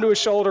handlebars, onto his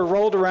shoulder,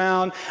 rolled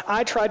around.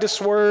 I tried to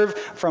swerve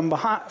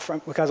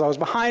because I was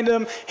behind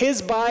him.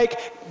 His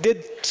bike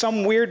did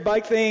some weird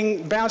bike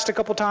thing, bounced a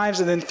couple times,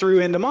 and then threw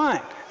into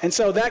mine. And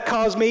so that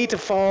caused me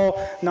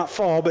to not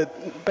fall,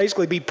 but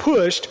basically be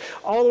pushed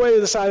all the way to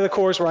the side of the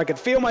course where I could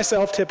feel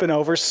myself tipping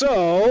over.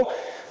 So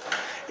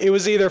it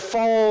was either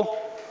fall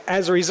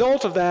as a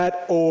result of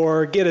that,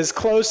 or get as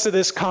close to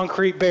this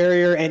concrete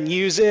barrier and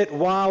use it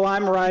while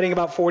I'm riding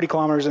about 40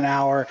 kilometers an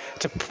hour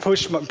to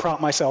prop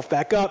myself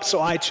back up.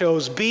 So I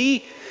chose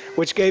B,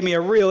 which gave me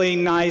a really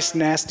nice,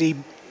 nasty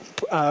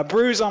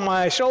bruise on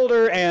my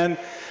shoulder and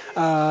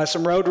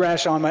some road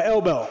rash on my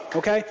elbow,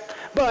 okay?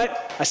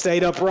 But I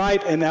stayed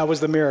upright, and that was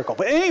the miracle.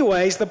 But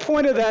anyways, the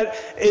point of that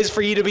is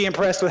for you to be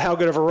impressed with how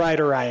good of a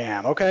rider I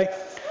am, okay?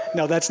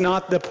 No, that's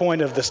not the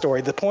point of the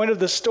story. The point of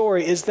the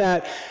story is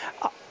that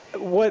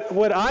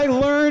what I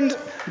learned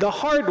the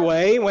hard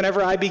way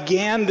whenever I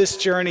began this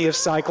journey of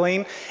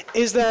cycling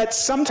is that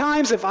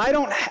sometimes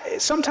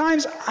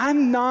sometimes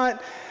I'm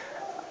not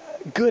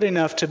good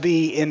enough to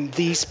be in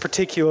these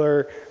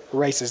particular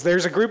races.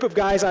 There's a group of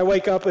guys I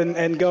wake up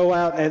and go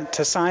out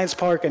to Science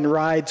Park and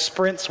ride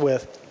sprints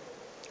with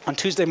on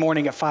Tuesday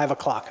morning at 5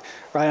 o'clock,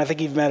 right? I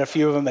think you've met a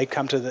few of them. They've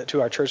come to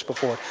our church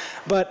before.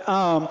 But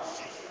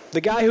the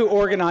guy who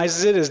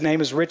organizes it, his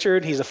name is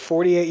Richard. He's a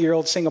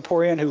 48-year-old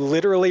Singaporean who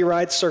literally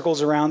rides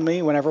circles around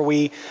me whenever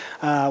we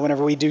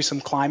do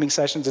some climbing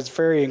sessions. It's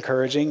very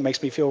encouraging.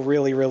 Makes me feel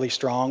really, really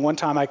strong. One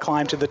time I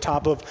climbed to the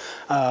top of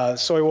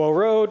Soi Wo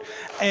Road,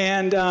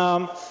 and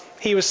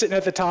he was sitting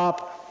at the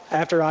top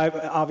after I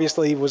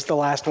obviously was the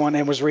last one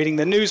and was reading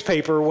the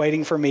newspaper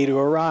waiting for me to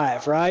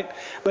arrive, right?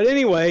 But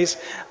anyways,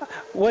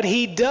 what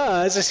he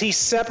does is he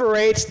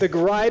separates the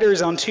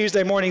riders on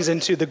Tuesday mornings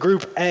into the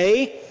group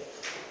A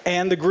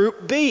and the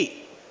group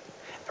B,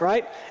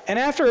 right? And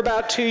after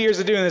about 2 years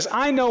of doing this,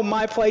 I know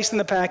my place in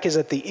the pack is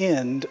at the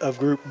end of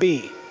group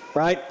B,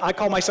 right? I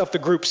call myself the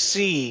group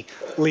C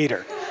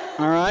leader,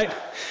 all right?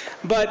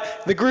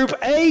 But the group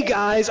A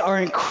guys are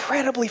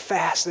incredibly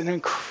fast and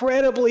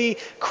incredibly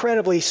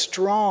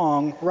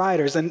strong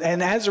riders. And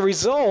as a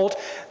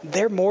result,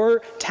 they're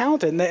more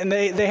talented and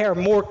they are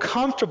more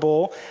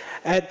comfortable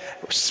at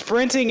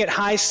sprinting at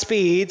high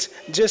speeds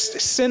just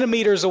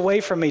centimeters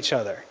away from each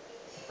other,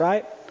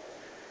 right?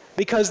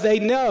 Because they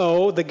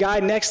know the guy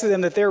next to them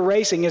that they're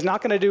racing is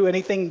not going to do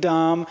anything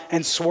dumb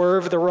and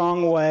swerve the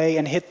wrong way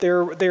and hit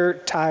their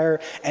tire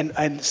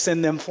and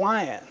send them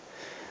flying.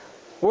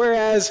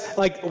 Whereas,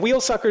 like, wheel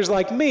suckers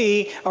like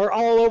me are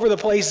all over the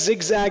place,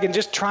 zigzagging,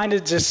 just trying to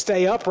just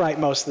stay upright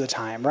most of the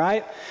time,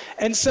 right?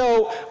 And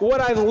so,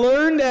 what I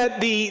learned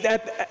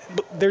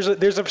there's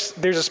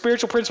a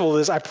spiritual principle to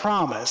this, I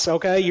promise.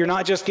 Okay, you're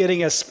not just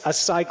getting a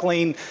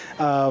cycling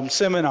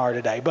seminar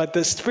today, but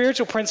the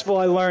spiritual principle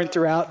I learned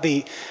throughout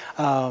the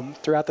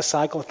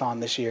cyclathon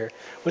this year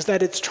was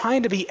that it's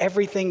trying to be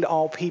everything to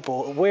all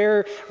people,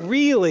 where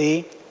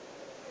really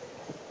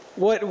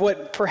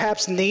what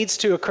perhaps needs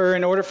to occur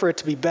in order for it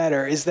to be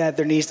better is that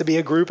there needs to be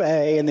a group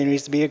A and there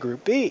needs to be a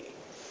group B.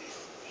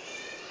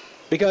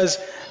 Because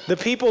the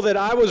people that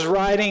I was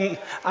riding,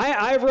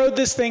 I rode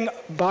this thing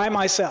by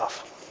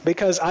myself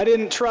because I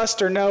didn't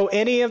trust or know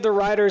any of the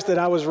riders that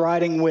I was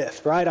riding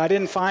with, right? I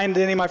didn't find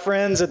any of my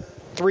friends at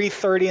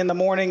 3:30 in the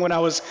morning when I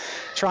was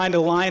trying to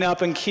line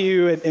up and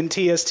queue in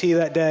TST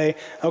that day,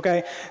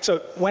 okay? So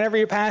whenever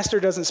your pastor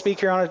doesn't speak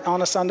here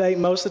on a Sunday,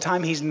 most of the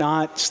time he's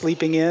not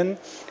sleeping in.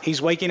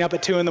 He's waking up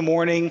at 2 in the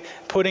morning,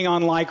 putting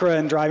on Lycra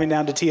and driving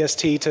down to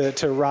TST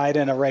to ride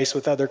in a race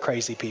with other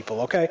crazy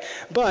people, okay?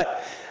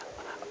 But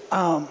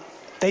I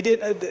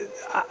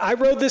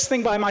rode this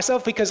thing by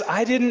myself because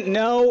I didn't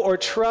know or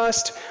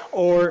trust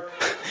or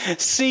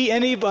see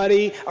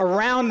anybody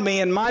around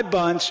me in my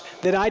bunch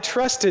that I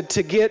trusted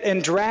to get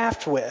and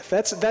draft with.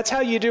 That's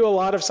how you do a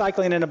lot of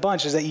cycling in a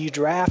bunch, is that you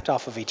draft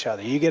off of each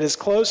other. You get as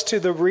close to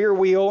the rear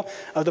wheel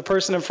of the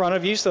person in front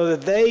of you so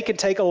that they can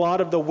take a lot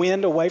of the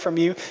wind away from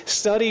you.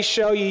 Studies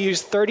show you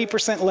use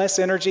 30% less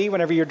energy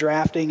whenever you're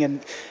drafting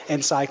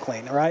and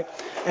cycling, right?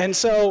 And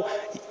so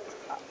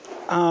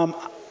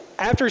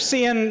after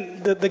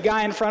seeing the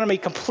guy in front of me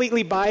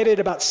completely bite it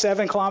about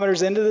 7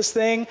 kilometers into this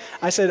thing,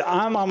 I said,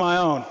 I'm on my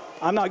own.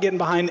 I'm not getting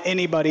behind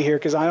anybody here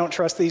because I don't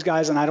trust these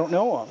guys and I don't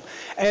know them.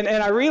 And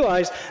I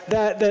realized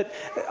that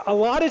a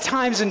lot of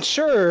times in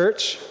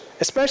church,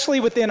 especially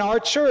within our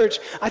church,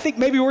 I think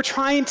maybe we're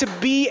trying to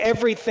be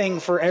everything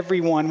for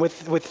everyone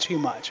with too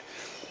much.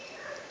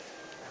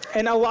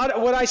 And a lot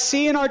of what I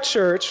see in our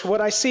church,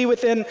 what I see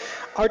within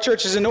our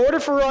church is in order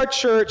for our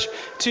church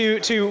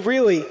to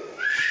really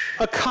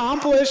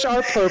accomplish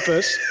our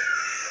purpose,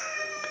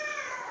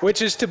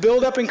 which is to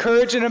build up,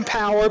 encourage, and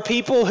empower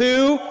people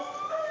who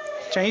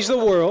change the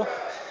world,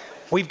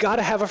 we've got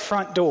to have a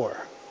front door,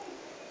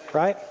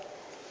 right?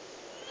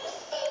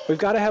 We've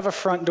got to have a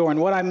front door. And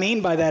what I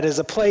mean by that is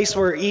a place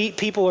where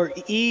people are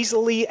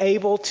easily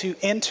able to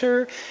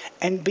enter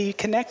and be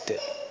connected.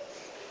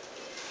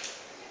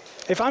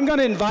 If I'm going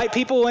to invite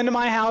people into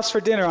my house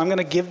for dinner, I'm going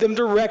to give them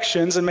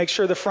directions and make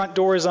sure the front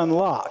door is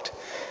unlocked,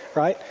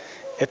 right?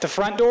 If the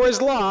front door is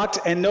locked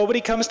and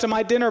nobody comes to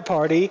my dinner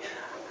party,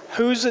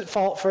 who's at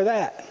fault for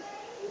that?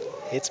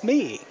 It's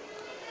me.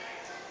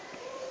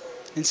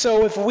 And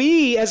so if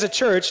we as a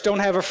church don't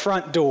have a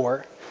front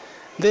door,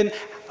 then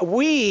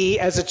we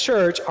as a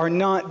church are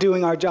not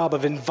doing our job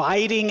of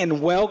inviting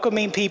and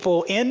welcoming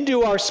people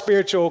into our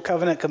spiritual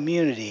covenant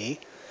community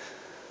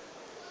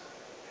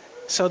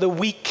so that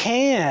we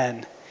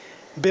can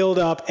build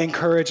up,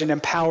 encourage, and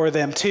empower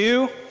them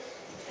to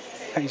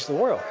change the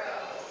world,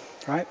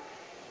 right?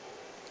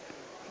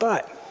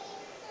 But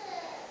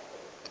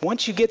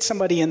once you get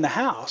somebody in the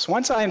house,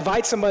 once I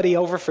invite somebody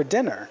over for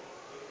dinner,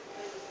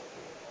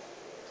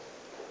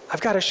 I've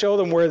got to show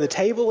them where the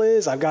table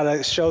is. I've got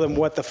to show them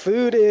what the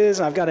food is.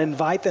 And I've got to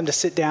invite them to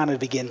sit down and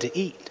begin to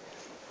eat,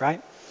 right?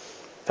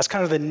 That's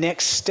kind of the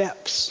next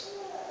steps,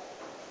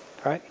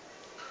 right?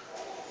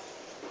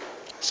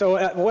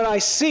 So what I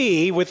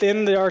see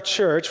within our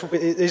church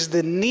is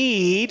the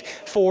need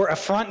for a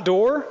front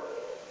door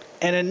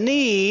and a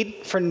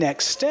need for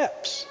next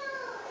steps.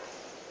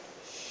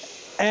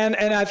 And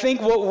I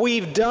think what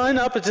we've done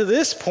up to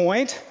this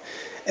point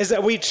is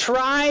that we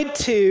tried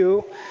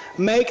to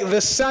make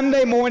the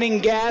Sunday morning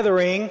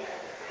gathering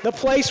the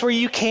place where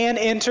you can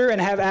enter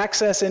and have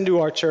access into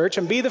our church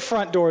and be the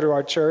front door to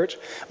our church,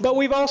 but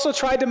we've also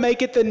tried to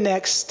make it the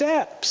next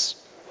steps.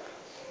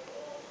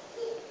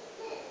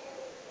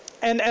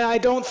 And I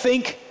don't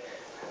think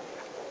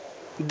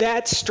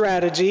that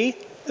strategy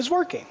is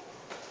working.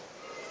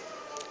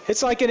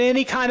 It's like in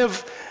any kind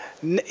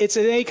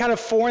of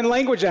foreign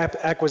language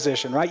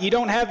acquisition, right? You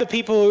don't have the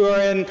people who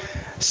are in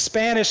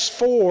Spanish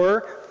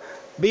 4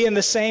 be in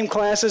the same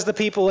class as the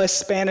people as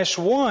Spanish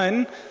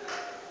 1,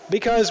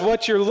 because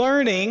what you're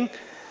learning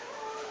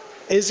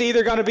is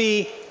either going to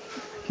be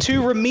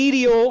too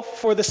remedial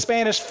for the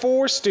Spanish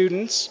 4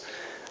 students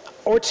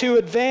or too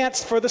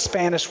advanced for the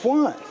Spanish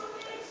 1.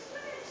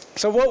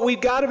 So what we've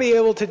got to be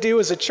able to do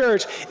as a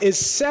church is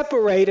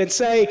separate and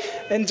say,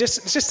 and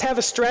just have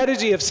a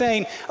strategy of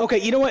saying, okay,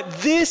 you know what?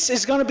 This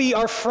is going to be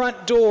our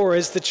front door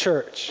as the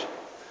church.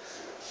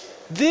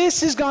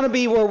 This is going to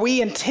be where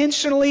we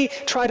intentionally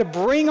try to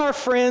bring our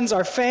friends,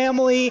 our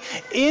family,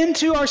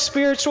 into our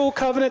spiritual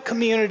covenant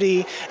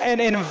community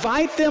and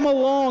invite them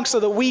along so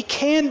that we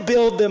can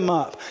build them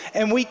up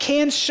and we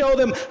can show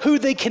them who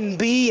they can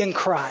be in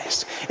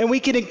Christ. And we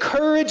can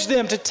encourage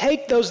them to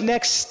take those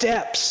next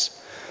steps.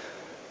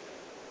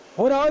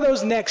 What are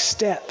those next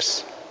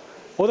steps?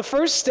 Well, the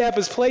first step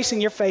is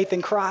placing your faith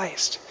in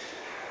Christ,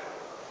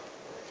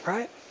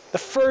 right? The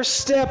first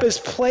step is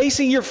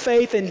placing your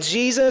faith in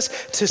Jesus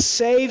to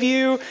save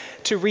you,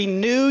 to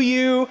renew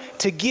you,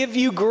 to give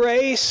you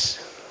grace,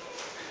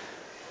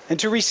 and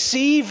to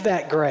receive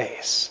that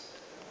grace.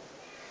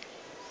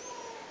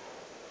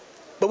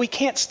 But we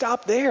can't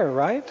stop there,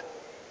 right?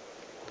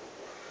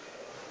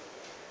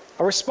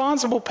 A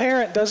responsible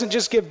parent doesn't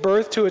just give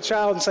birth to a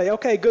child and say,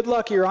 okay, good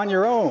luck, you're on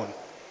your own.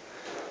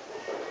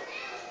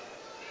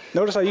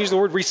 Notice I use the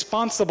word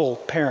responsible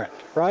parent,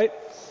 right?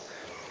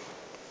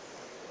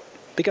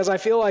 Because I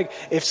feel like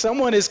if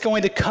someone is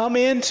going to come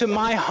into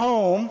my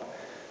home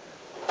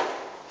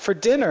for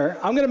dinner,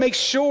 I'm going to make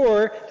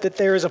sure that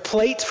there is a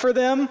plate for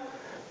them,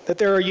 that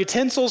there are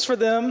utensils for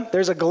them,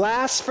 there's a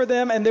glass for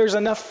them, and there's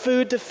enough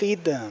food to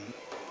feed them.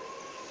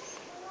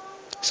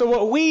 So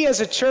what we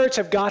as a church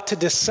have got to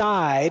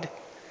decide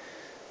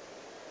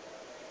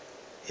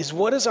is,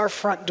 what is our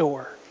front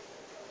door?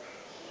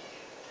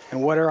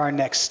 And what are our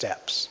next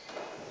steps?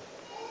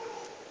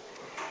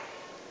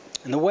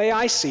 And the way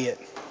I see it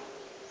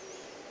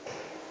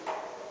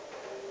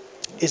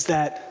is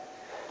that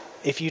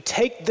if you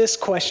take this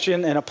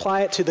question and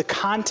apply it to the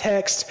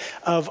context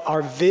of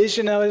our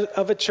vision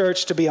of a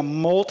church to be a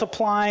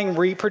multiplying,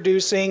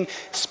 reproducing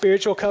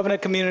spiritual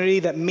covenant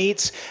community that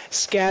meets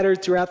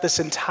scattered throughout this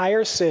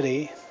entire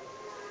city,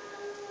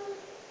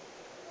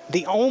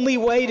 the only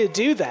way to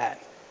do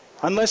that,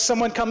 unless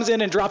someone comes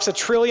in and drops $1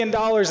 trillion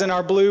in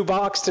our blue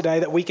box today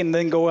that we can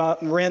then go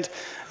out and rent,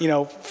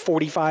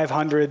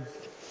 4,500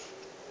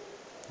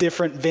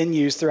 different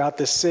venues throughout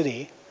this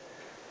city,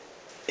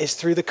 is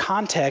through the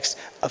context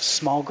of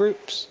small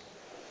groups.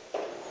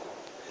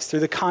 It's through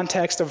the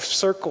context of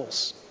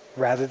circles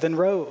rather than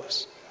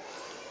rows.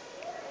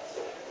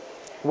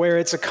 Where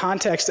it's a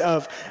context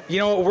of,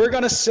 we're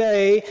going to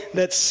say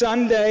that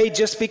Sunday,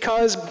 just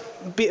because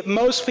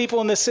most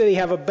people in the city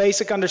have a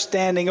basic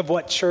understanding of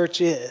what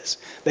church is.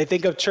 They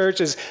think of church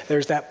as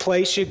there's that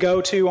place you go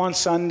to on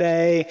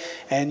Sunday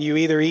and you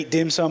either eat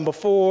dim sum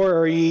before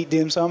or you eat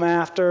dim sum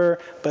after,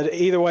 but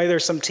either way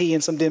there's some tea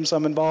and some dim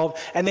sum involved.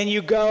 And then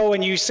you go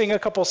and you sing a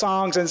couple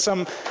songs and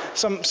some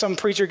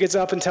preacher gets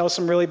up and tells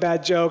some really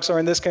bad jokes, or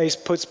in this case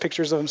puts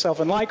pictures of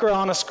himself in Lycra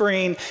on a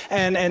screen,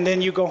 and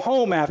then you go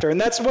home after. And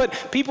that's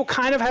what people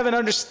kind of have an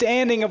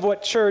understanding of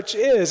what church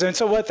is. And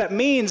so what that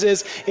means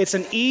is it's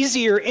an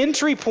easier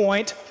entry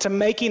point to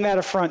making that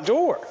a front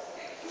door.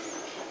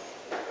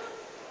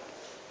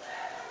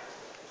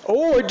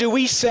 Or do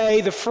we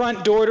say the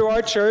front door to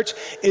our church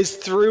is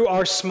through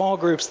our small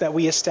groups that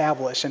we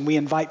establish, and we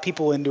invite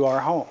people into our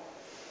home?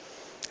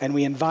 And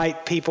we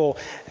invite people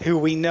who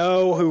we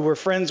know, who we're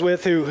friends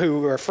with,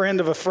 who are a friend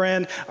of a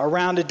friend,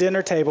 around a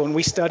dinner table, and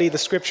we study the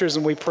scriptures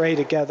and we pray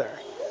together.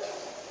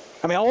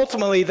 I mean,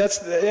 ultimately,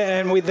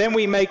 then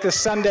we make the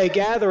Sunday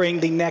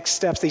gathering the next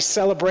steps, the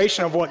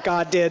celebration of what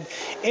God did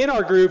in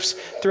our groups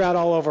throughout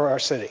all over our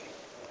city.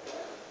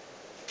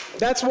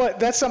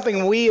 That's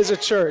something we as a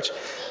church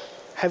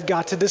have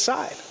got to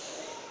decide.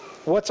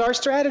 What's our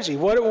strategy?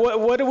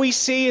 What do we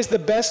see as the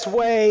best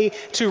way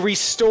to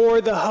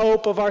restore the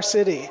hope of our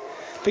city?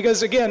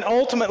 Because again,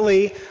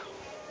 ultimately,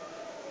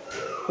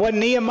 what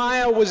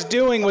Nehemiah was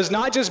doing was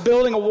not just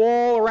building a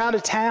wall around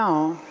a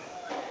town.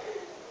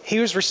 He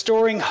was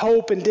restoring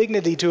hope and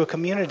dignity to a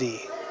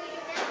community.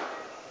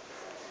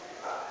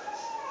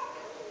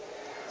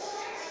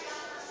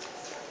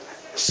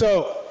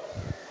 So,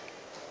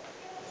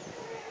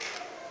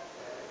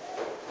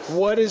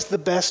 what is the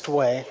best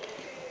way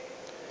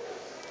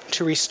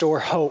to restore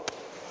hope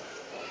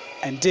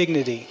and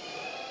dignity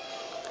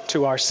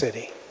to our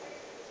city?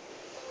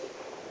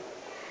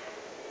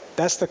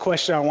 That's the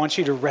question I want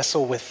you to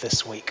wrestle with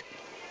this week.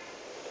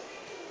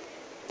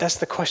 That's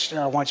the question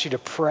I want you to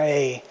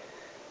pray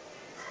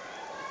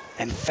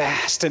and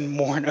fast and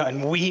mourn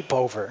and weep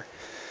over.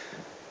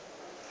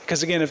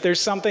 Because again, if there's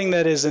something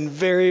that is in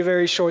very,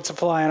 very short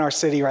supply in our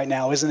city right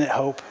now, isn't it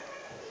hope?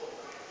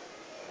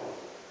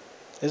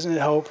 Isn't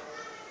it hope?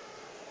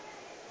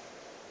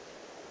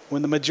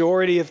 When the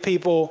majority of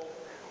people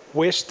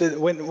wish that,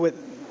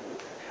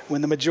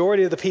 when the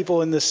majority of the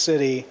people in this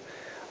city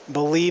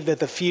believe that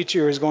the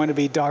future is going to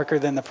be darker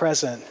than the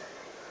present,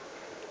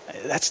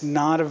 that's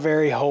not a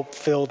very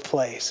hope-filled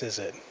place, is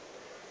it?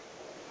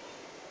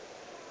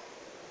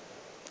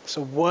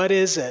 So what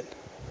is it?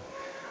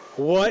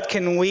 What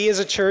can we as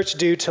a church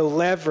do to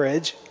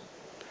leverage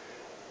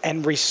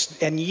and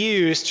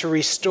use to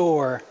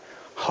restore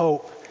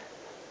hope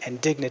and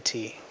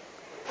dignity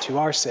to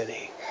our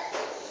city?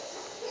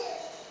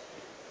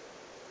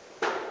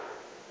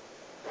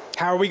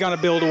 How are we going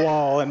to build a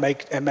wall and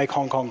make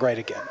Hong Kong great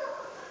again?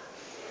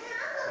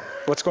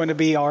 What's going to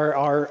be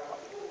our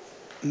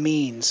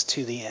means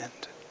to the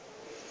end?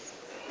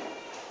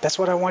 That's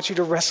what I want you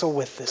to wrestle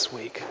with this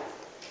week.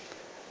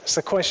 It's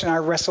the question I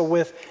wrestle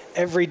with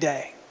every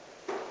day.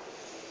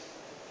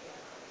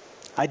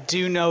 I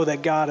do know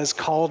that God has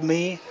called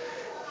me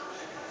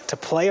to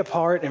play a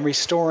part in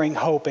restoring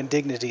hope and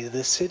dignity to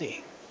this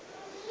city.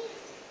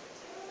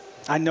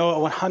 I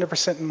know it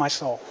 100% in my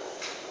soul.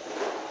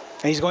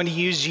 And He's going to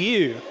use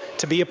you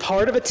to be a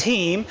part of a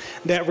team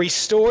that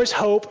restores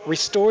hope,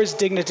 restores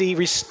dignity,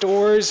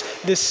 restores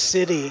this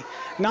city.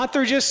 Not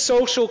through just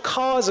social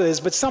causes,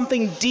 but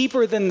something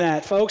deeper than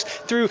that, folks.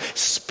 Through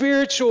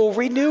spiritual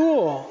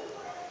renewal.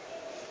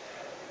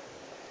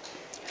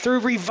 Through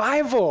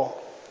revival.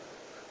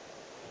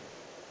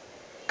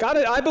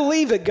 I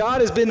believe that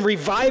God has been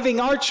reviving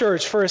our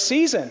church for a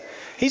season.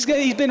 He's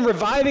been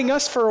reviving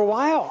us for a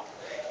while.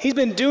 He's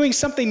been doing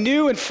something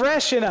new and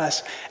fresh in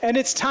us. And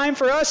it's time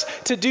for us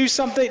to do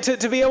something,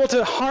 to be able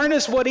to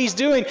harness what He's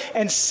doing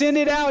and send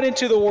it out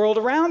into the world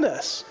around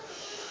us.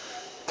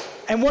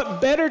 And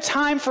what better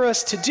time for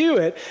us to do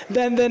it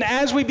than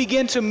as we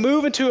begin to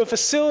move into a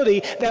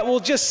facility that will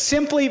just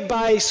simply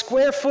by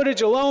square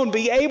footage alone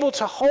be able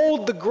to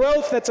hold the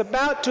growth that's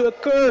about to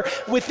occur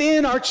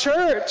within our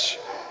church.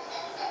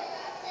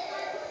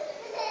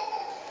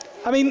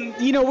 I mean,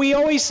 we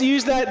always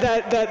use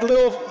that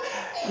little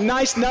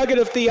nice nugget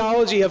of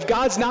theology of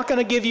God's not going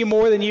to give you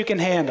more than you can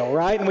handle,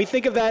 right? And we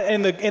think of that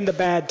in the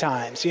bad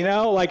times,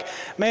 like,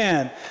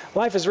 man,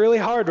 life is really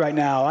hard right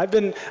now. I've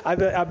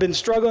been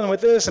struggling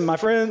with this, and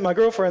my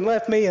girlfriend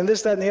left me, and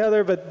this, that, and the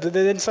other. But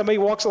then somebody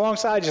walks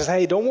alongside and says,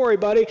 hey, don't worry,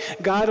 buddy.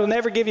 God will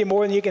never give you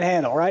more than you can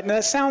handle, right? And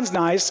that sounds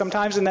nice.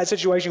 Sometimes in that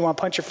situation, you want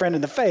to punch your friend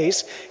in the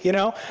face,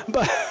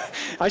 But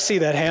I see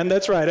that hand.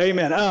 That's right.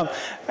 Amen.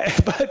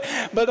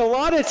 But a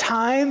lot of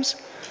times,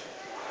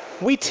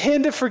 we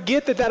tend to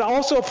forget that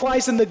also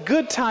applies in the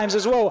good times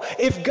as well. What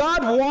if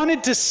God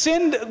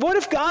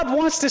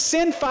wants to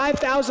send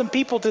 5,000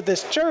 people to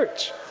this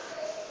church?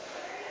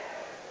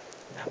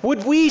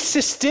 Would we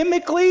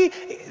systemically,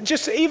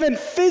 just even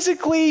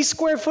physically,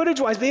 square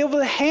footage-wise, be able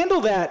to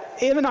handle that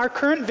in our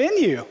current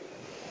venue?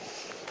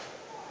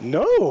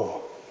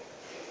 No.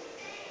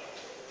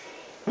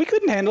 We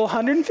couldn't handle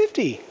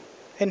 150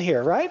 in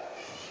here, right?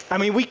 I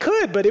mean, we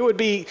could, but it would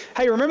be,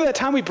 hey, remember that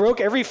time we broke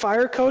every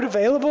fire code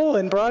available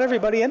and brought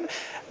everybody in?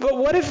 But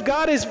what if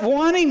God is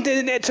wanting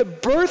to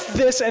birth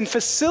this and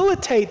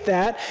facilitate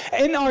that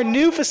in our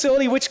new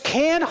facility, which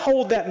can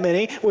hold that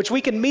many, which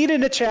we can meet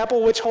in a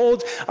chapel, which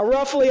holds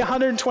roughly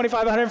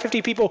 125,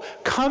 150 people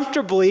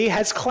comfortably,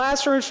 has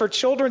classrooms for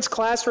children's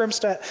classrooms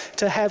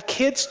to have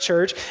kids'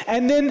 church,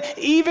 and then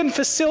even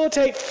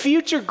facilitate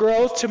future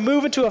growth to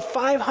move into a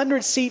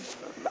 500-seat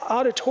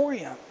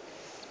auditorium?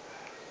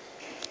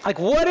 Like,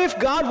 what if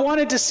God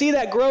wanted to see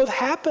that growth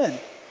happen?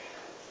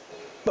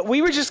 But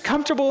we were just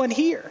comfortable in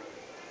here.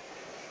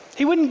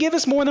 He wouldn't give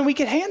us more than we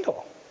could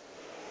handle.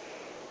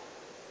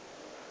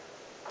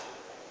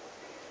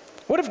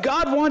 What if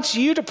God wants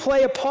you to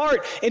play a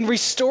part in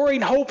restoring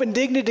hope and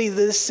dignity to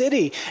this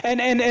city?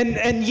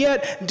 And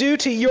yet, due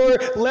to your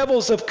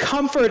levels of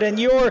comfort and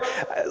your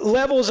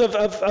levels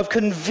of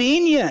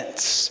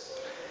convenience,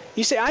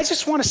 you say, I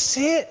just want to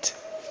sit.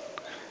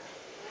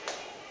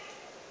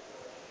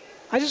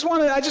 I just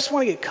want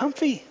to get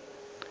comfy.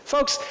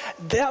 Folks,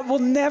 that will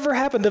never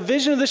happen. The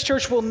vision of this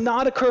church will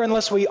not occur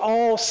unless we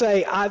all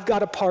say, I've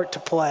got a part to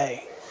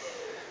play.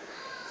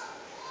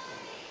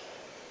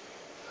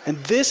 And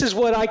this is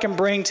what I can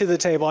bring to the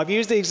table. I've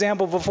used the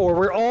example before.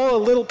 We're all a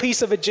little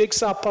piece of a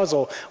jigsaw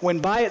puzzle, when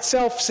by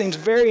itself seems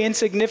very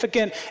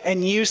insignificant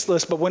and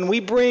useless. But when we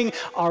bring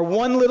our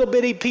one little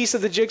bitty piece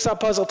of the jigsaw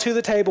puzzle to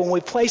the table and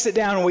we place it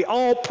down and we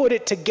all put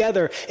it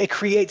together, it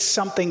creates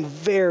something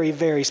very,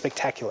 very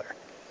spectacular.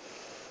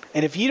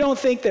 And if you don't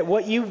think that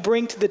what you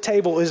bring to the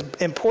table is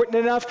important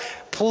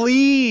enough,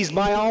 please,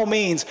 by all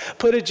means,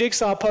 put a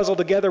jigsaw puzzle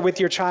together with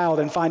your child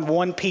and find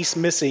one piece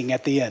missing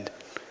at the end.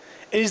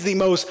 It is the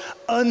most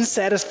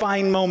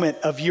unsatisfying moment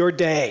of your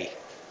day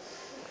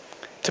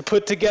to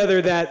put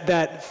together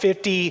that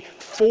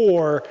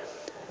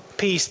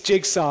 54-piece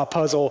jigsaw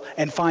puzzle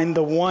and find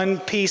the one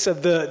piece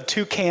of the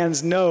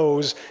toucan's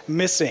nose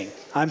missing.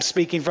 I'm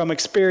speaking from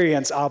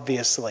experience,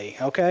 obviously,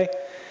 okay?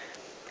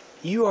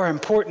 You are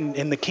important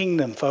in the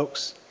kingdom,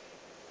 folks.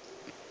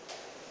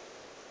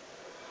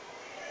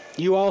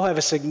 You all have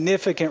a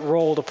significant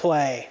role to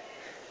play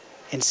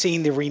in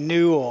seeing the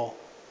renewal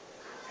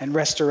and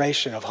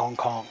restoration of Hong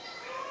Kong.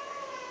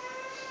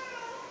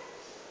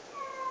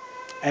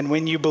 And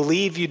when you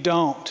believe you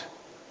don't,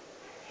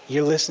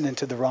 you're listening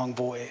to the wrong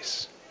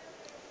voice.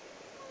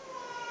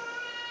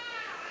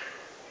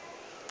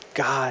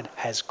 God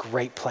has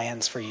great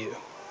plans for you.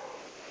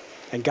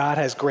 And God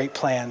has great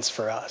plans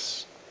for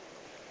us.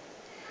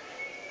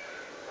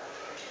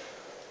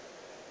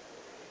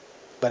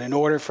 But in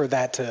order for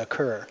that to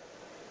occur,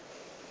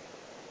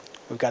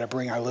 we've got to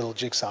bring our little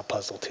jigsaw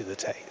puzzle to the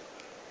table.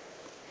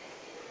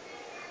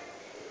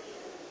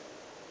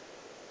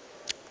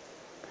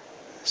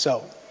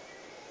 So,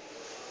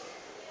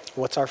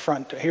 what's our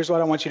front? Here's what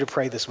I want you to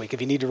pray this week.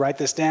 If you need to write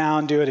this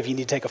down, do it. If you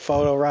need to take a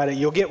photo, write it.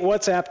 You'll get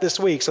WhatsApp this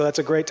week, so that's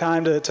a great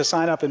time to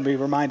sign up and be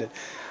reminded.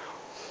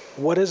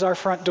 What is our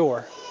front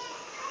door?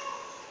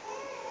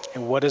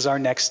 And what is our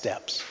next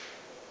steps?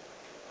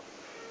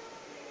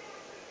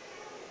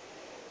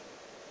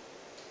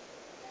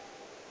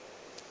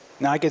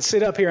 Now, I could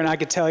sit up here and I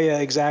could tell you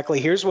exactly,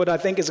 here's what I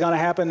think is going to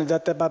happen,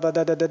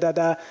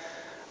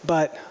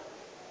 but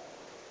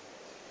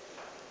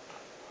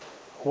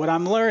what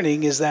I'm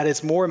learning is that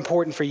it's more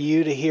important for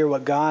you to hear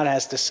what God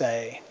has to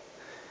say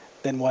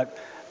than what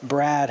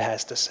Brad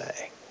has to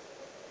say.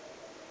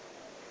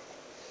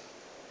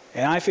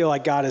 And I feel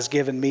like God has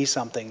given me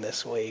something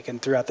this week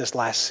and throughout this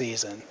last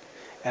season.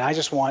 And I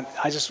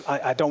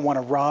don't want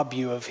to rob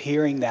you of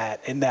hearing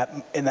that in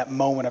that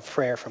moment of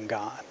prayer from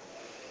God.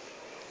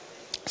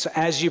 So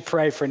as you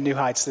pray for New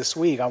Heights this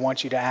week, I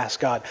want you to ask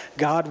God,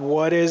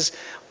 what is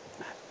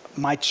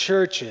my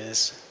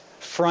church's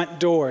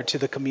front door to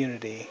the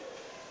community?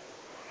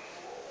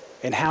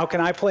 And how can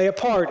I play a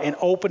part in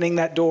opening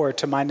that door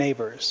to my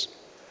neighbors?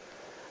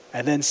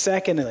 And then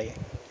secondly,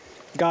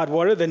 God,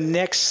 what are the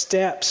next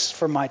steps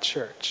for my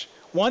church?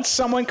 Once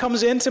someone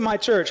comes into my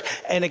church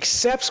and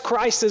accepts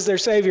Christ as their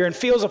Savior and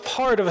feels a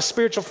part of a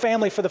spiritual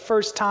family for the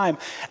first time,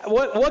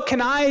 what can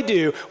I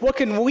do? What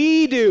can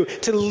we do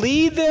to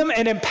lead them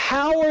and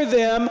empower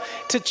them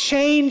to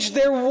change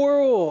their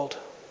world?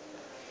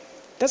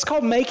 That's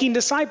called making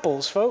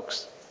disciples,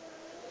 folks.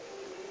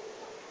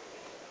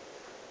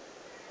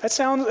 That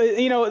sounds,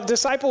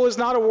 disciple is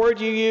not a word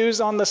you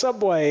use on the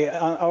subway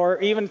or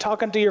even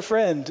talking to your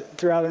friend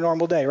throughout a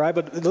normal day, right?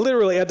 But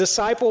literally, a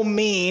disciple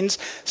means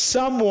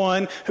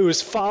someone who is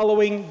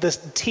following the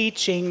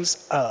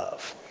teachings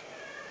of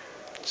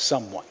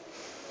someone.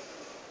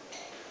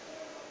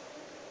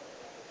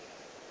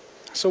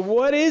 So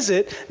what is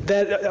it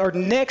that are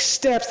next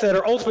steps that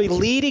are ultimately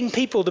leading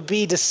people to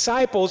be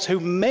disciples who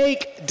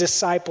make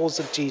disciples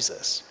of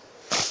Jesus?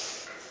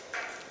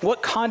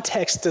 What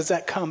context does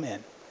that come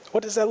in?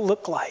 What does that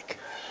look like?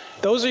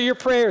 Those are your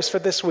prayers for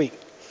this week.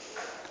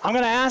 I'm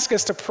going to ask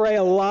us to pray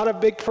a lot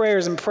of big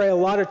prayers and pray a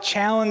lot of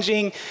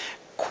challenging,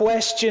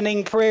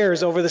 questioning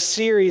prayers over the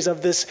series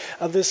of this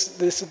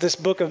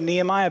book of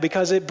Nehemiah,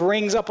 because it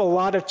brings up a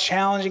lot of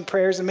challenging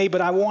prayers in me.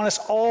 But I want us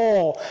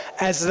all,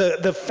 as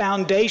the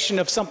foundation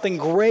of something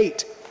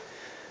great,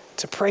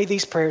 to pray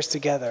these prayers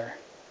together.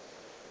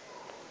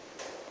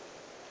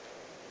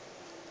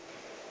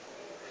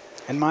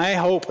 And my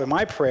hope and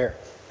my prayer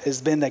has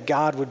been that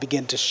God would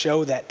begin to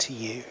show that to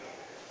you.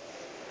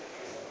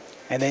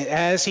 And then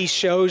as He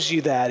shows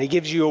you that, He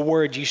gives you a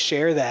word, you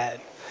share that.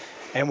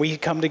 And we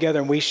come together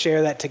and we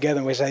share that together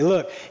and we say,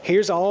 look,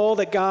 here's all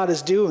that God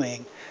is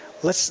doing.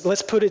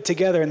 Let's put it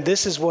together, and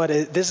this is what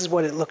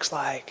it looks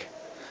like.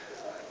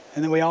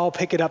 And then we all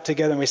pick it up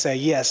together and we say,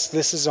 yes,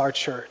 this is our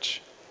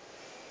church.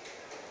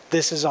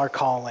 This is our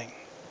calling.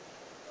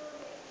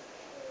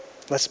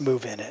 Let's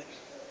move in it.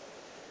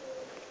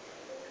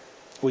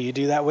 Will you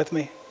do that with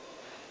me?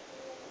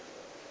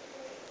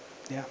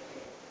 Yeah.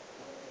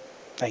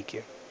 Thank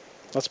you.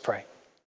 Let's pray.